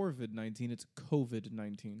COVID-19, it's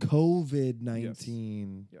COVID-19.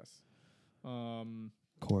 COVID-19. Yes.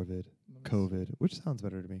 COVID, which sounds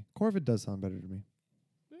better to me. Corvid does sound better to me.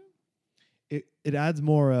 Yeah. It adds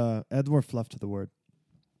more fluff to the word.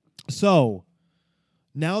 So,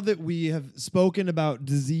 now that we have spoken about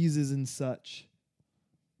diseases and such,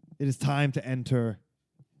 it is time to enter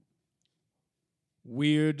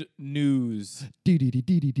weird news.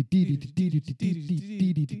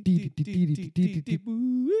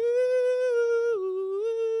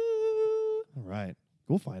 All right.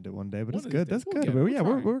 We'll find it one day, but One it's good. That's we'll good. get it. Yeah,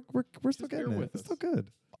 We're we're still getting it. It's still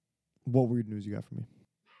good. What weird news you got for me?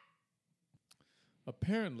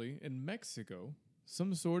 Apparently, in Mexico,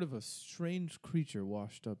 some sort of a strange creature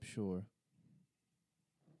washed up shore.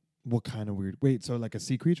 What kind of weird? Wait, so like a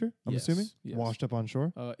sea creature? I'm assuming yes. washed up on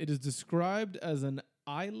shore. It is described as an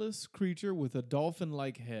eyeless creature with a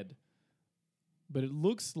dolphin-like head, but it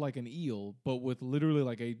looks like an eel, but with literally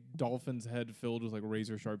like a dolphin's head filled with like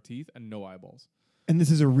razor-sharp teeth and no eyeballs. And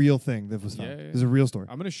this is a real thing that was found. Yeah. This is a real story.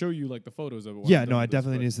 I'm gonna show you like the photos of it. Yeah, no, I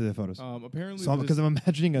definitely need to see the photos. Apparently, Because I'm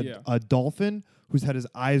imagining a dolphin who's had his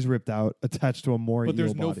eyes ripped out attached to a more but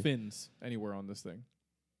there's eel no body. fins anywhere on this thing.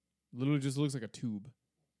 Literally, just looks like a tube,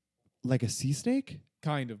 Like a sea snake?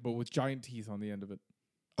 kind of, but with giant teeth on the end of it.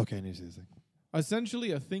 Okay, I need to see this thing.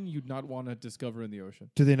 Essentially, a thing you'd not want to discover in the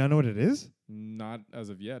ocean. Do they not know what it is? Not as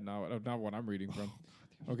of yet. Not what I'm reading from.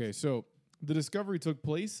 Okay, so the discovery took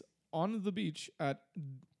place on the beach at,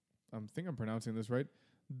 I think I'm pronouncing this right,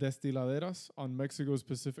 Destiladeras on Mexico's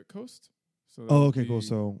Pacific coast. So that would okay, be cool.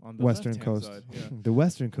 So on the western left-hand coast, side, yeah. the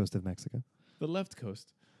western coast of Mexico. The left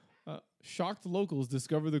coast. Shocked locals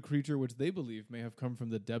discover the creature which they believe may have come from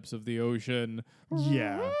the depths of the ocean.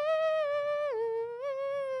 Yeah.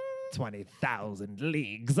 20,000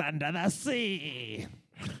 leagues under the sea.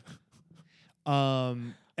 I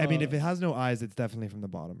mean, if it has no eyes, it's definitely from the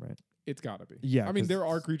bottom, right? It's gotta be. Yeah, I mean, 'cause there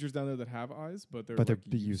are creatures down there that have eyes, but they're like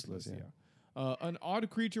useless. Yeah. An odd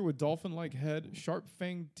creature with dolphin-like head,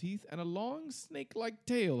 sharp-fanged teeth, and a long snake-like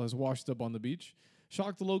tail has washed up on the beach.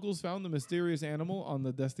 Shocked locals found the mysterious animal on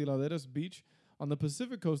the Destiladeras beach on the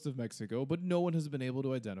Pacific coast of Mexico, but no one has been able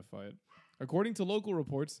to identify it. According to local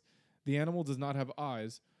reports, the animal does not have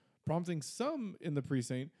eyes, prompting some in the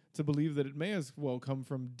precinct to believe that it may as well come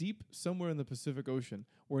from deep somewhere in the Pacific Ocean,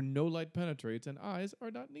 where no light penetrates and eyes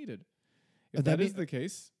are not needed. If that is the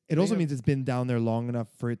case, it also means it's been down there long enough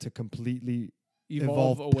for it to completely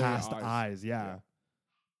evolve away past eyes. Yeah.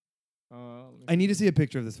 Yeah. I need to see a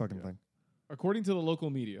picture of this fucking thing. According to the local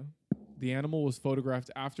media, the animal was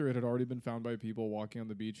photographed after it had already been found by people walking on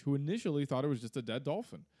the beach who initially thought it was just a dead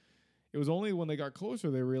dolphin. It was only when they got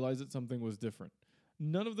closer they realized that something was different.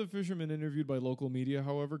 None of the fishermen interviewed by local media,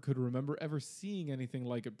 however, could remember ever seeing anything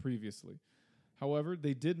like it previously. However,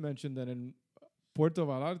 they did mention that in Puerto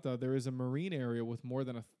Vallarta, there is a marine area with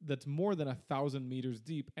that's more than 1,000 meters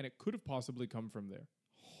deep, and it could have possibly come from there.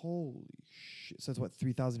 Holy shit. So it's what,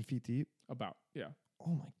 3,000 feet deep? About, yeah.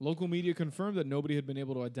 Oh my. Local media confirmed that nobody had been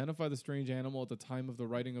able to identify the strange animal at the time of the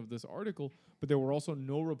writing of this article, but there were also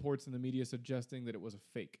no reports in the media suggesting that it was a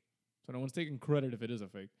fake. So no one's taking credit if it is a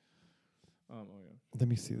fake. Oh, yeah. Let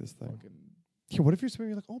me see this thing. Fucking Yeah, what if you're swimming,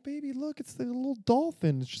 you're like, oh, baby, look, it's the little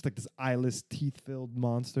dolphin. It's just like this eyeless, teeth-filled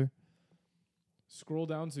monster. scroll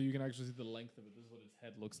down so you can actually see the length of it. This is what its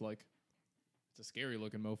head looks like. It's a scary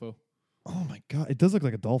looking mofo. Oh, my God. It does look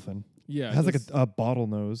like a dolphin. Yeah. It has like a bottle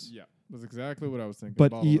nose. Yeah. That's exactly what I was thinking. But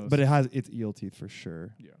but it has its eel teeth for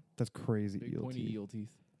sure. Yeah. That's crazy. Big eel pointy teeth. eel teeth.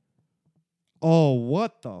 Oh,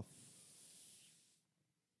 what the?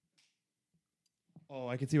 Oh,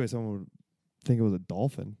 I can see why someone would think it was a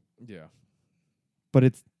dolphin. Yeah. But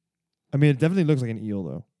it's, I mean, it definitely looks like an eel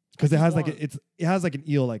though, because it has like it has like an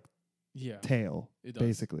eel like tail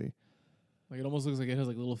basically. Like it almost looks like it has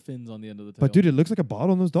like little fins on the end of the tail. But dude, it looks like a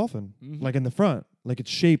bottlenose dolphin, Mhm. like in the front, like it's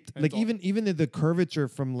shaped, And like it's even the curvature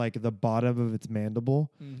from like the bottom of its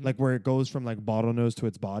mandible, Mhm. like where it goes from like bottlenose to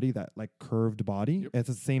its body, that like curved body, Yep. it's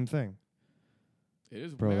the same thing. It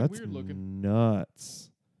is Bro, mad that's weird looking.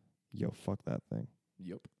 nuts. Yo, fuck that thing.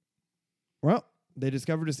 Yep. Well, they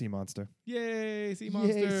discovered a sea monster. Yay, sea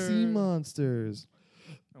monster. Yay, sea monsters.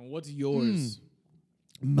 And what's yours?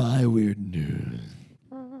 My weird news.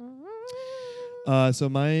 So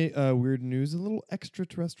my weird news is a little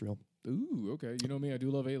extraterrestrial. Ooh, okay. You know me, I do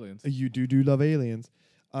love aliens. You do love aliens.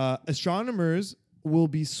 Astronomers will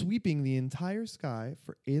be sweeping the entire sky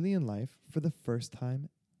for alien life for the first time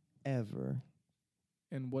ever.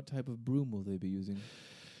 And what type of broom will they be using?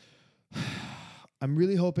 I'm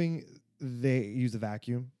really hoping they use a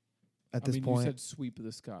vacuum at this point. You said sweep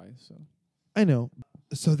the sky, so. I know.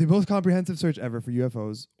 So the most comprehensive search ever for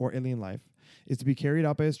UFOs or alien life is to be carried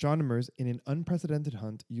out by astronomers in an unprecedented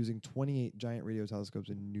hunt using 28 giant radio telescopes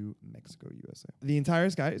in New Mexico, USA. The entire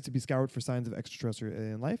sky is to be scoured for signs of extraterrestrial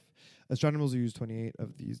alien life. Astronomers will use 28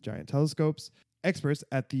 of these giant telescopes. Experts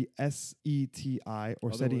at the SETI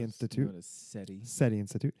or SETI Institute, SETI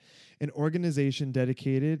Institute, an organization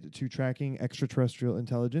dedicated to tracking extraterrestrial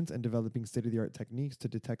intelligence and developing state-of-the-art techniques to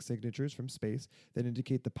detect signatures from space that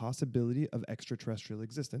indicate the possibility of extraterrestrial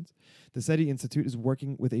existence. The SETI Institute is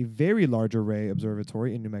working with a very large array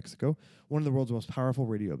observatory in New Mexico, one of the world's most powerful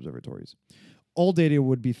radio observatories. All data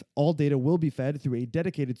will be fed through a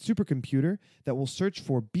dedicated supercomputer that will search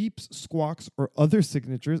for beeps, squawks, or other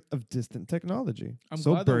signatures of distant technology. I'm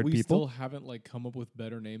so glad bird that we people, still haven't come up with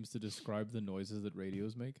better names to describe the noises that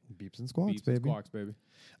radios make. beeps and squawks, Beeps baby. and squawks, baby.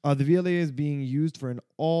 The VLA is being used for an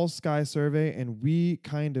all-sky survey, and we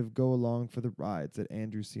kind of go along for the ride, said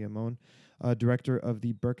Andrew Ciamone, director of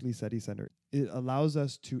the Berkeley SETI Center. It allows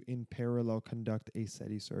us to, in parallel, conduct a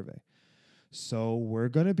SETI survey. So we're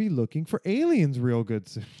going to be looking for aliens real good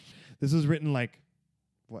soon. This was written like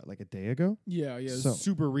a day ago? Yeah, So-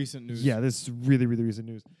 super recent news. Yeah, this is really, really recent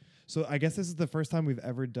news. So I guess this is the first time we've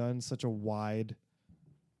ever done such a wide...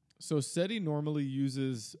 So SETI normally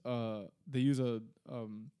uses, they use a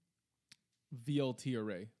VLT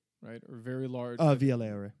array, right? Or very large.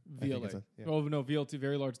 VLA array. I think VLA. it's yeah. Oh, no, VLT,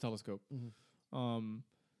 very large telescope. Mhm.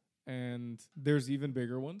 And there's even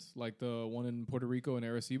bigger ones, like the one in Puerto Rico in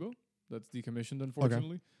Arecibo. That's decommissioned,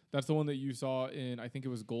 unfortunately. That's the one that you saw in, I think it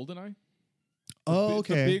was GoldenEye. Oh, It's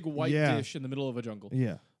the okay. big white Yeah. dish in the middle of a jungle.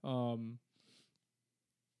 Yeah.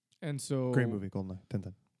 And so Great movie, GoldenEye.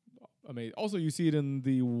 10-10. amazing. Also, you see it in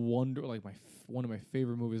the one of my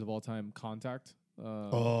favorite movies of all time, Contact.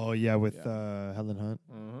 Oh, yeah, with Helen Hunt.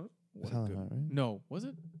 Uh-huh. It's Helen Hunt, right? No, was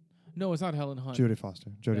it? No, it's not Helen Hunt. Jodie Foster.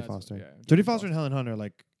 Jodie That's Foster. yeah, Jodie Foster and Helen Hunt are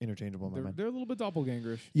like interchangeable in my They're, mind. they're a little bit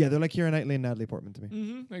doppelgangerish. Yeah, they're like Keira Knightley and Natalie Portman to me.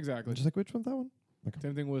 Mm-hmm, exactly. I'm just like, which one's that one?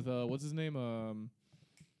 Same thing with what's his name?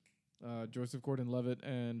 Joseph Gordon-Levitt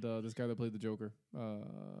and this guy that played the Joker.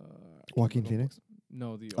 Joaquin Phoenix?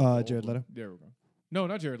 No, the Jared Leto. There we go. No,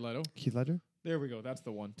 not Jared Leto. Heath Ledger? There we go. That's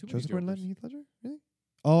the one. Too Joseph many Gordon-Levitt and Jokers. Heath Ledger? Really?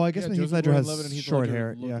 Oh, I guess when Heath Joseph Ledger has Gordon-Levitt and Heath short Ledger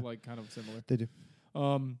hair. look Yeah, like kind of similar. they do.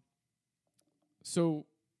 So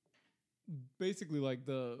basically,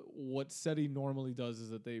 what SETI normally does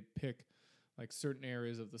is that they pick like certain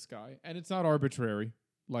areas of the sky, and it's not arbitrary.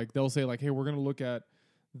 Like they'll say hey, we're gonna look at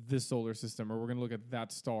this solar system, or we're gonna look at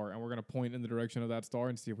that star, and we're gonna point in the direction of that star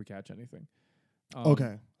and see if we catch anything.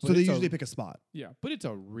 Okay. but So they it's usually pick a spot. Yeah, but it's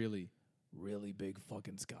a really, really big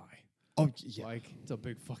fucking sky. Oh, yeah. It's a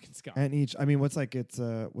big fucking sky. And each, I mean, what do they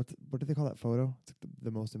call that photo? It's like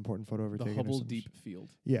the most important photo ever The taken. Hubble Deep Field.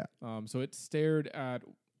 Yeah. So it stared at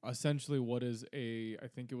essentially what is I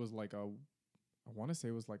think it was I want to say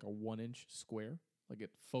it was like a 1-inch square. Like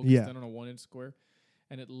it focused in on a 1-inch square,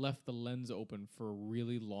 and it left the lens open for a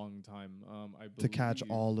really long time. I believe To catch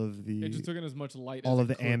all of the... It just took in as much light all as of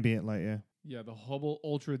the could. ambient light, yeah. Yeah, the Hubble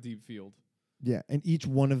Ultra Deep Field. Yeah, and each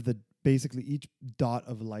one of basically each dot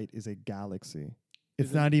of light is a galaxy.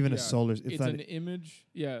 It's not even a solar... It's an image.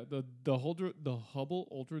 Yeah, the Hubble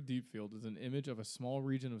Ultra Deep Field is an image of a small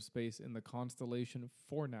region of space in the constellation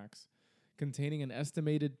Fornax, containing an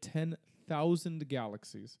estimated 10,000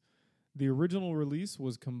 galaxies. The original release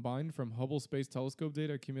was combined from Hubble Space Telescope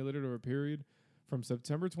data accumulated over a period from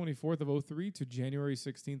September 24th of 03 to January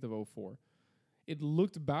 16th of 04. It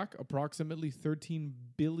looked back approximately 13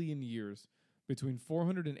 billion years, between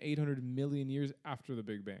 400 and 800 million years after the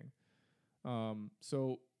Big Bang.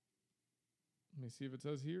 So let me see if it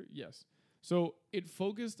says here. Yes. So it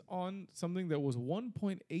focused on something that was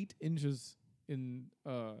 1.8 inches in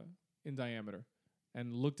diameter,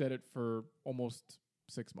 and looked at it for almost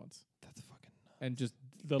 6 months. That's fucking nuts. And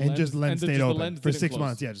just lens stayed open for 6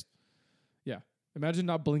 months. Yeah, yeah. Imagine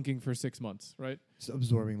not blinking for 6 months, right? just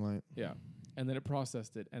absorbing light. Yeah. And then it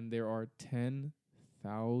processed it, and there are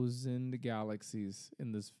 10,000 galaxies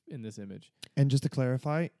in this image. And just to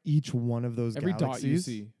clarify, each one of those Every galaxies dot you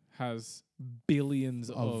see has billions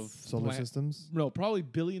of solar systems. No, probably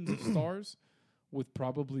billions of stars, with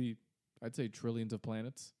probably, I'd say, trillions of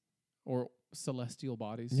planets or celestial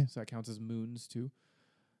bodies. Yeah. So that counts as moons too.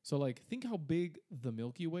 So think how big the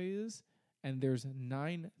Milky Way is, and there's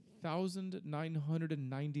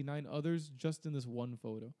 9,999 others just in this one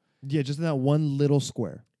photo. Yeah, just in that one little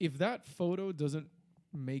square. If that photo doesn't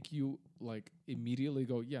make you like immediately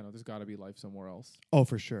go, yeah, no, there's got to be life somewhere else. Oh,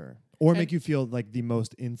 for sure. Or And make you feel like the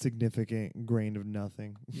most insignificant grain of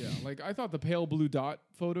nothing. Yeah, like I thought the pale blue dot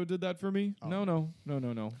photo did that for me. Oh.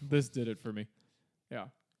 No. This did it for me. Yeah.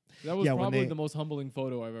 That was Yeah, when probably they- the most humbling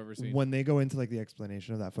photo I've ever seen. When they go into like the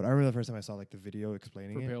explanation of that photo, I remember the first time I saw like the video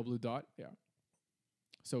explaining For it. pale blue dot, yeah.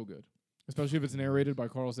 So good. Especially if it's narrated by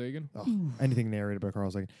Carl Sagan. Oh, anything narrated by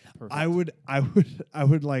Carl Sagan. Perfect. I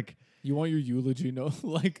would like You want your eulogy, no?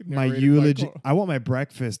 Like my narrated by eulogy. Carl. I want my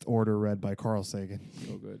breakfast order read by Carl Sagan.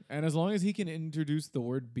 So good. And as long as he can introduce the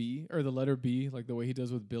word B or the letter B, like the way he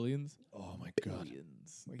does with billions. Oh my god,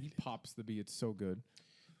 Billions. Like he pops the B. It's so good.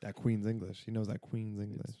 that Queen's English. He knows that Queen's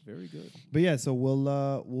English. It's very good. But yeah, so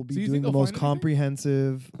we'll be So you doing think the they'll most find anything?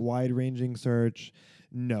 comprehensive, wide-ranging search.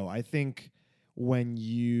 No, I think when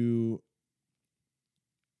you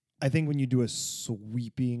do a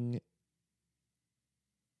sweeping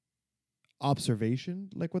observation,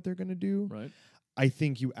 like what they're going to do, Right. I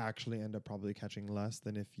think you actually end up probably catching less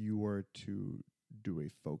than if you were to do a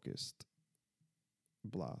focused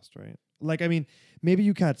blast, right? Like, I mean, maybe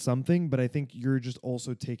you catch something, but I think you're just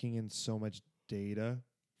also taking in so much data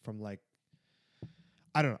from like,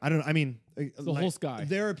 I don't know. I mean, The whole sky.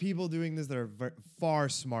 There are people doing this that are far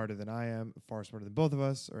smarter than I am, far smarter than both of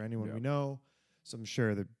us or anyone Yeah. we know. So I'm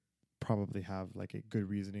sure they probably have like a good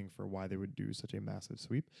reasoning for why they would do such a massive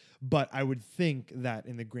sweep. But I would think that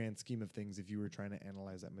in the grand scheme of things, if you were trying to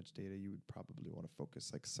analyze that much data, you would probably want to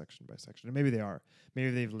focus like section by section. And maybe they are. Maybe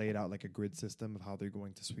they've laid out like a grid system of how they're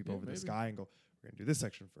going to sweep Yeah, over the maybe. sky and go, we're going to do this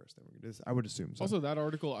section first, then we're going to do this. I would assume so. Also, that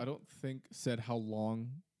article I don't think said how long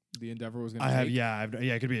the endeavor was going to I take. have,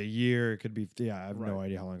 yeah, it could be a year. It could be, I have no Right.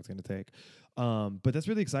 idea how long it's going to take. But that's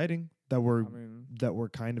really exciting that we're I mean,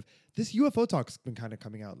 kind of, this UFO talk's been kind of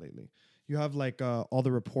coming out lately. You have like all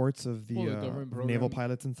the reports of the, Well, the government naval program.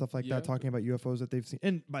 pilots and stuff like Yeah. that talking about UFOs that they've seen.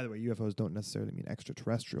 And by the way, UFOs don't necessarily mean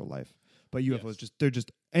extraterrestrial life, but UFOs Yes. they're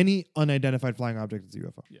just any unidentified flying object is a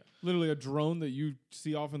UFO. yeah, literally a drone that you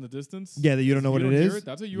see off in the distance. Yeah, that you don't know what it hear is.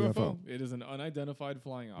 That's a UFO. It is an unidentified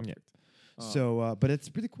flying object. So, but it's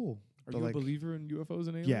pretty cool. are But you like- a believer in UFOs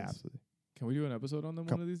and aliens? Yeah, absolutely. Can we do an episode on them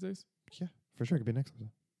Come. one of these days? Yeah, for sure. It could be next episode.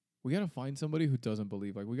 We gotta find somebody who doesn't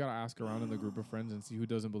believe. Like we gotta ask around in the group of friends and see who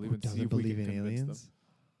doesn't believe Who and see doesn't if we believe can in convince aliens? them.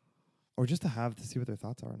 Or just to see what their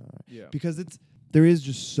thoughts are on it. Yeah. Because there is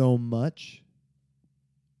just so much.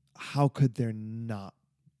 How could there not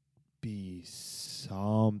be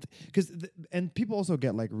something? Because and people also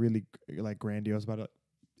get like really like grandiose about it.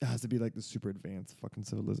 It has to be like the super advanced fucking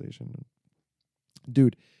civilization.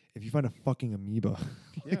 Dude, if you find a fucking amoeba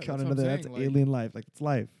Yeah, like that's on what I'm another, that's saying, like- alien life. Like it's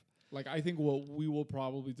life. Like I think what we will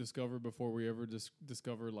probably discover before we ever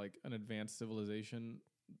discover like an advanced civilization,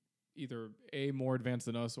 either A, more advanced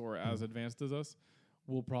than us or as advanced as us,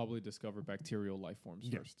 we'll probably discover bacterial life forms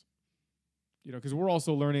Yeah. first. You know, because we're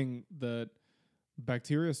also learning that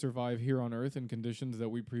bacteria survive here on Earth in conditions that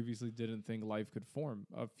we previously didn't think life could form.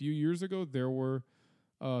 A few years ago, there were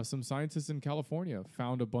some scientists in California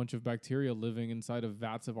found a bunch of bacteria living inside of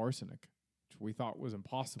vats of arsenic, which we thought was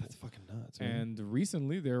impossible. That's fucking nuts. Right? And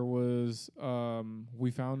recently there was,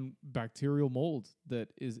 we found bacterial mold that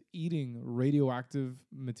is eating radioactive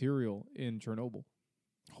material in Chernobyl.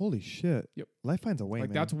 Holy shit. Yep. Life finds a way, Like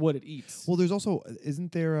man. that's what it eats. Well, there's also,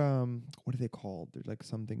 isn't there, what are they called? There's like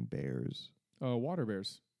something bears. Water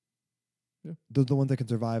bears. Those are the ones that can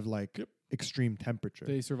survive like Yep. extreme temperature.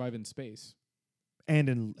 They survive in space. And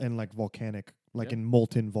in like volcanic, like Yeah. in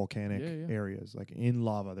molten volcanic Yeah, yeah. areas, like in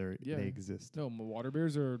lava, Yeah. they exist. No, water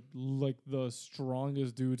bears are like the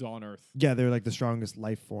strongest dudes on Earth. Yeah, they're like the strongest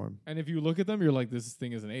life form. And if you look at them, you're like, this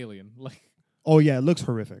thing is an alien. Like, Oh yeah, it looks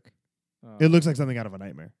horrific. It looks like something out of a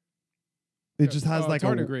nightmare. It just has like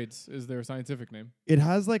tardigrades is their scientific name. it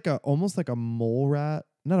has like a almost like a mole rat,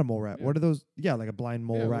 not a mole rat. Yeah. What are those? Yeah, like a blind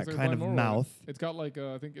mole Yeah, it rat looks like a kind of blind mole rat. mouth. It's got like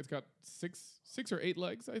I think it's got six or 8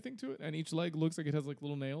 legs, I think, to it, and each leg looks like it has like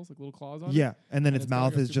little nails, like little claws on it. Yeah, and then And its got,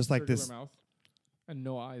 mouth like, a is just super like this. circular mouth and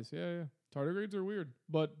no eyes. Yeah. Tardigrades are weird,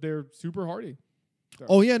 but they're super hardy. So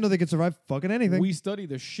Oh yeah, no, they can survive fucking anything. we study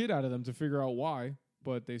the shit out of them to figure out why,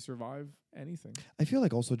 but they survive anything. I feel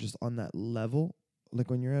like also just on that level,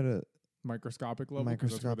 like when you're at a Microscopic level.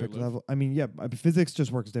 'cause that's where they microscopic live. level. I mean, yeah, physics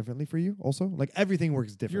just works differently for you. Also, like everything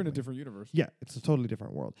works differently. You're in a different universe. Yeah, it's a totally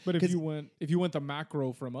different world. But if 'Cause- you went the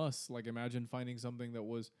macro from us, like imagine finding something that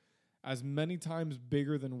was as many times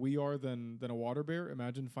bigger than we are than a water bear.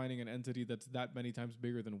 Imagine finding an entity that's that many times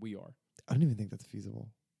bigger than we are. I don't even think that's feasible.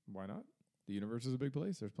 Why not? The universe is a big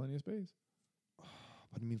place. There's plenty of space.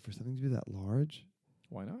 But I mean, for something to be that large,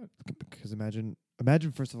 Why not? Because imagine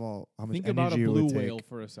first of all how much Think energy about a it blue would whale take.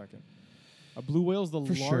 for a second. A blue whale is the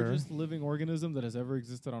For sure. largest living organism that has ever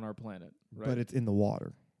existed on our planet. Right? But it's in the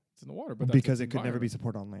water. It's in the water. But that's Because its it could never be environment.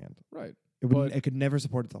 supported on land. Right. It could never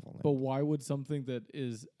support itself on land. But why would something that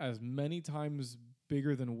is as many times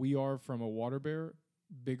bigger than we are from a water bear,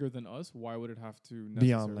 bigger than us, why would it have to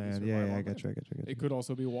be on necessarily land. survive Yeah, on I got land? you. It could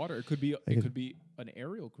also be water. It could be an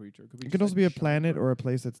aerial creature. It could also be a planet or a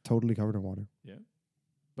place that's totally covered in water. Yeah.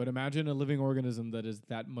 But imagine a living organism that is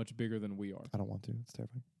that much bigger than we are. I don't want to. It's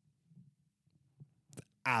terrifying. It's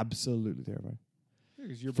absolutely terrifying. Yeah,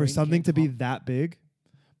 'cause your For brain something can't to be that big,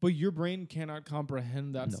 but your brain cannot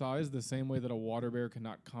comprehend that No. size the same way that a water bear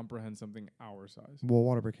cannot comprehend something our size. well,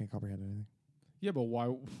 water bear can't comprehend anything. Yeah, but why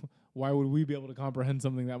would we be able to comprehend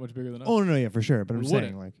something that much bigger than us? Oh no, yeah, for sure. But We I'm saying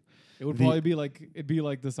wouldn't. like, It would the- probably be like it'd be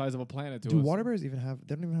like the size of a planet to do us. water bears even have?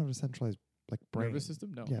 They don't even have a centralized like brain. Nervous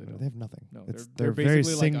system? No. Yeah, they no, don't. they have nothing. No, It's, they're very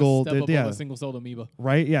basically single. like a step above yeah, a single-celled amoeba.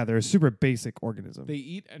 right. Yeah, they're a super basic organism. They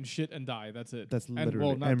eat and shit and die. That's it. That's and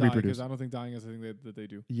literally not and die reproduce. because I don't think dying is a thing that they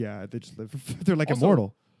do. Yeah, they just live. They're like Also,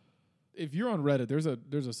 immortal. If you're on Reddit, there's a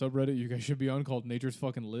subreddit you guys should be on called Nature's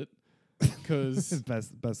Fucking Lit. Because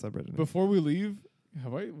best subreddit. before we leave,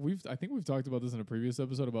 I think we've talked about this in a previous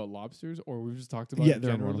episode about lobsters, or we've just talked about it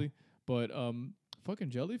they're generally. But fucking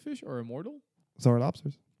jellyfish are immortal So are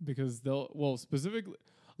lobsters. because specifically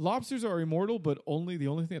lobsters are immortal, but the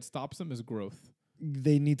only thing that stops them is growth.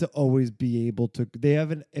 They need to always be able to.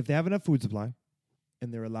 If they have enough food supply,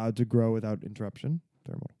 and they're allowed to grow without interruption,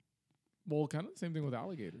 they're immortal. Well, kind of the same thing with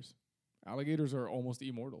alligators. Alligators are almost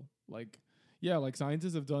immortal. Like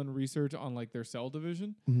scientists have done research on like their cell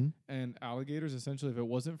division, Mm-hmm. and alligators essentially, if it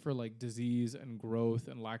wasn't for like disease and growth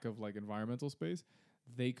and lack of like environmental space,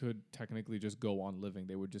 they could technically just go on living.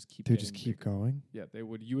 They would just keep They getting just keep bigger. going. Yeah,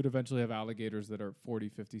 you would eventually have alligators that are 40,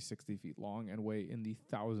 50, 60 feet long and weigh in the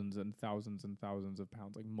thousands and thousands and thousands of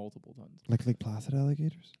pounds, like multiple tons. Like Lake Placid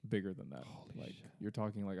alligators. Bigger than that. Holy like shit. you're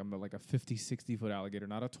talking like like a 50, 60 foot alligator,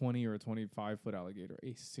 not a 20 or a 25 foot alligator,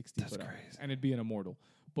 a 60 That's foot alligator. crazy. And it'd be an immortal.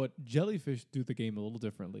 But jellyfish do the game a little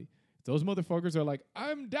differently. Those motherfuckers are like,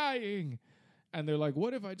 I'm dying. And they're like,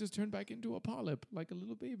 what if I just turn back into a polyp, like a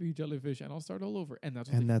little baby jellyfish, and I'll start all over? And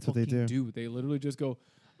that's what they do. They literally just go,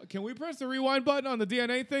 can we press the rewind button on the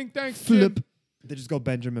DNA thing? Thanks, Flip. kid." They just go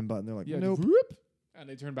Benjamin Button. They're like, Yeah, nope. whoop, and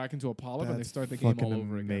they turn back into a polyp and they That's start the game all fucking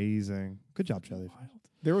over again. amazing. Good job, jellyfish. Wild.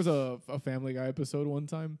 There was a Family Guy episode one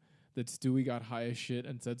time that Stewie got high as shit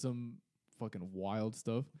and said some fucking wild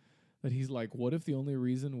stuff. That he's like, what if the only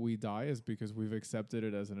reason we die is because we've accepted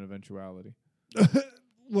it as an eventuality?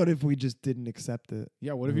 What if we just didn't accept it?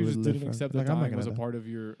 Yeah, what if We you would just live didn't forever. accept Like, that I'm not dying was a gonna die. part of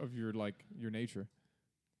your nature?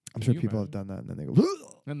 I'm Can sure you people have imagine? done that, and then they go,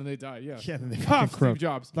 And then they die, yeah. yeah, and then they Ha, fucking Steve croak.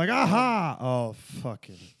 Jobs. Like, aha! Oh,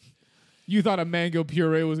 fucking. You thought a mango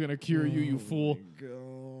puree was going to cure you, you fool.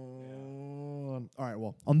 God. All right,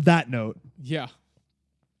 well, on that note, Yeah.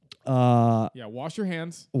 Yeah, wash your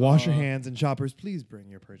hands. wash your hands, and shoppers, please bring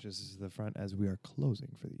your purchases to the front as we are closing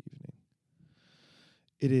for the evening.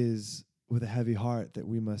 It is with a heavy heart that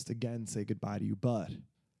we must again say goodbye to you, but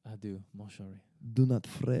Adieu, mon chéri. do not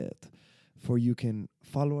fret, for you can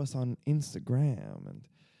follow us on Instagram and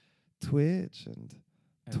Twitch and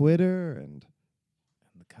Twitter and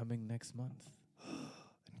coming next month,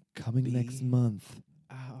 coming next month.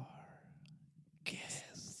 our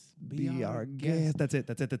guests. Be our guest. That's it.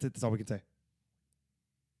 That's all we can say.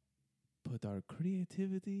 Put our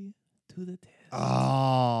creativity to the test.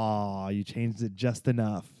 Oh, you changed it just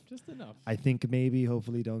enough. Just enough. I think maybe,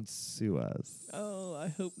 hopefully, don't sue us. Oh, I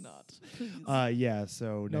hope not. Please. Yeah.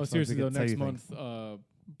 So No, next seriously though, month, we next get to tell you month,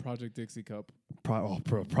 Project Dixie Cup.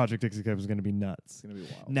 Project Dixie Cup is going to be nuts. It's gonna be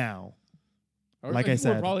wild. Now, Or like I we're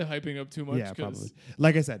said- probably hyping up too much. yeah, 'cause probably.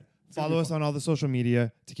 Like I said, it's gonna follow be us fun. on all the social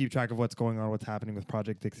media to keep track of what's going on, what's happening with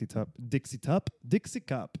Project Dixie Cup. Dixie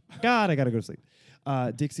Cup. God, I gotta go to sleep.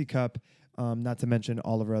 Dixie Cup. Not to mention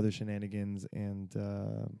all of our other shenanigans and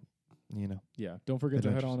Yeah, don't forget to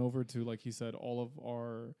head Adventures. on over to, like he said, all of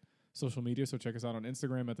our social media. So check us out on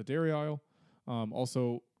Instagram at the Dairy Aisle.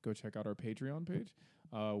 Also, go check out our Patreon page.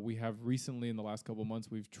 We have recently, in the last couple of months,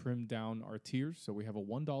 we've trimmed down our tiers. So we have a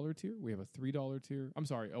 $1 tier, we have a $3 tier. I'm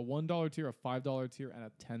sorry, a $1 tier, a $5 tier, and a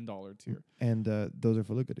 $10 tier. and those are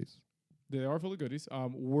full of goodies. They are full of goodies.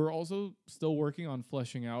 We're also still working on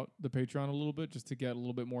fleshing out the Patreon a little bit, just to get a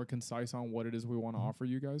little bit more concise on what it is we want to offer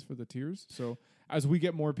you guys for the tiers. So as we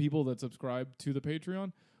get more people that subscribe to the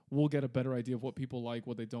Patreon, we'll get a better idea of what people like,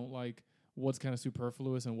 what they don't like, what's kind of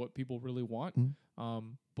superfluous, and what people really want.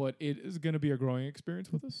 But it is going to be a growing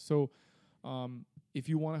experience with us. So if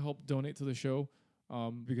you want to help donate to the show,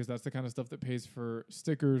 because that's the kind of stuff that pays for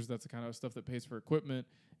stickers. That's the kind of stuff that pays for equipment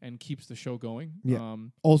and keeps the show going. Yeah.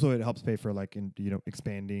 Also, it helps pay for like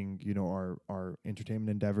expanding our entertainment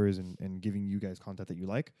endeavors and giving you guys content that you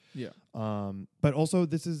like. Yeah. But also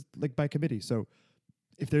this is like by committee. So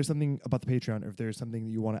if there's something about the Patreon, or if there's something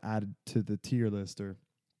that you want to add to the tier list, or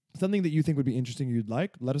something that you think would be interesting, you'd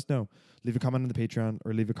like, let us know. Leave a comment on the Patreon,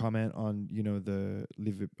 or leave a comment on,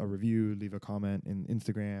 leave a review, leave a comment in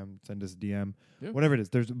Instagram, send us a DM, whatever it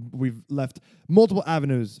is. We've left multiple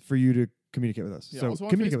avenues for you to communicate with us. Yeah, so also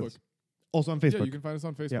communicate on with us. Also on Facebook. Yeah, you can find us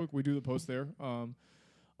on Facebook. We do the post there.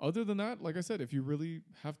 Other than that, like I said, if you really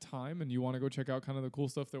have time and you want to go check out kind of the cool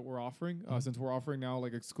stuff that we're offering, since we're offering now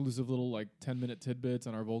like exclusive little like 10-minute tidbits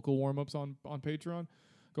and our vocal warm-ups on Patreon,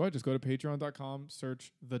 go ahead, just go to patreon.com,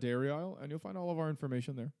 search The Dairy Aisle, and you'll find all of our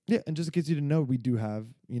information there. Yeah, and just in case you didn't know, we do have,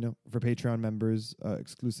 for Patreon members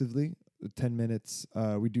exclusively, 10 minutes.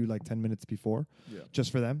 We do like 10 minutes before,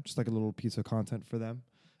 just for them, just like a little piece of content for them.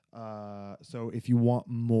 So if you want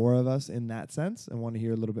more of us in that sense and want to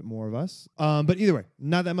hear a little bit more of us, but either way,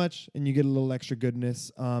 not that much, and you get a little extra goodness.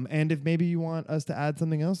 And if maybe you want us to add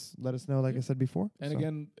something else, let us know, like I said before. And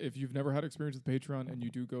again, if you've never had experience with Patreon and you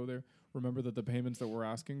do go there, remember that the payments that we're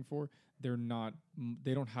asking for, they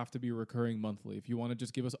don't have to be recurring monthly. If you want to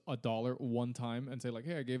just give us $1 one time and say like,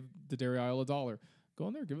 hey, I gave the Dairy Aisle $1, go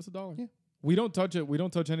in there, give us $1. Yeah. We don't touch it. We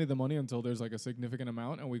don't touch any of the money until there's like a significant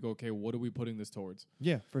amount, and we go, okay, what are we putting this towards?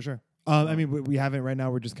 Yeah, for sure. I mean, we haven't right now.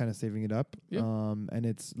 We're just kind of saving it up. Yeah. And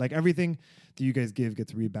it's like everything that you guys give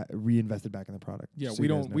gets reinvested back in the product. Yeah, so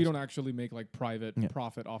we don't actually make like private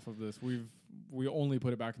profit off of this. We only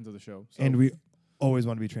put it back into the show. So and we always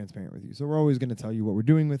want to be transparent with you. So we're always going to tell you what we're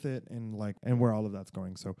doing with it and where all of that's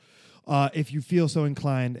going. So if you feel so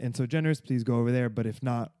inclined and so generous, please go over there. But if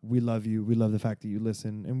not, we love you. We love the fact that you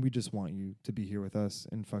listen, and we just want you to be here with us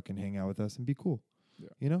and fucking hang out with us and be cool.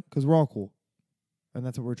 Yeah. Because we're all cool. And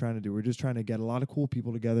that's what we're trying to do. We're just trying to get a lot of cool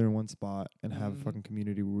people together in one spot and have a fucking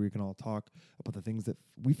community where we can all talk about the things that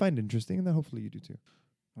we find interesting and that hopefully you do too.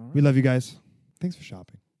 Right. We love you guys. Thanks for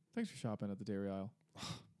shopping. Thanks for shopping at the Dairy Aisle.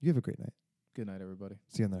 You have a great night. Good night, everybody.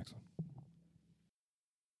 See you on the next one.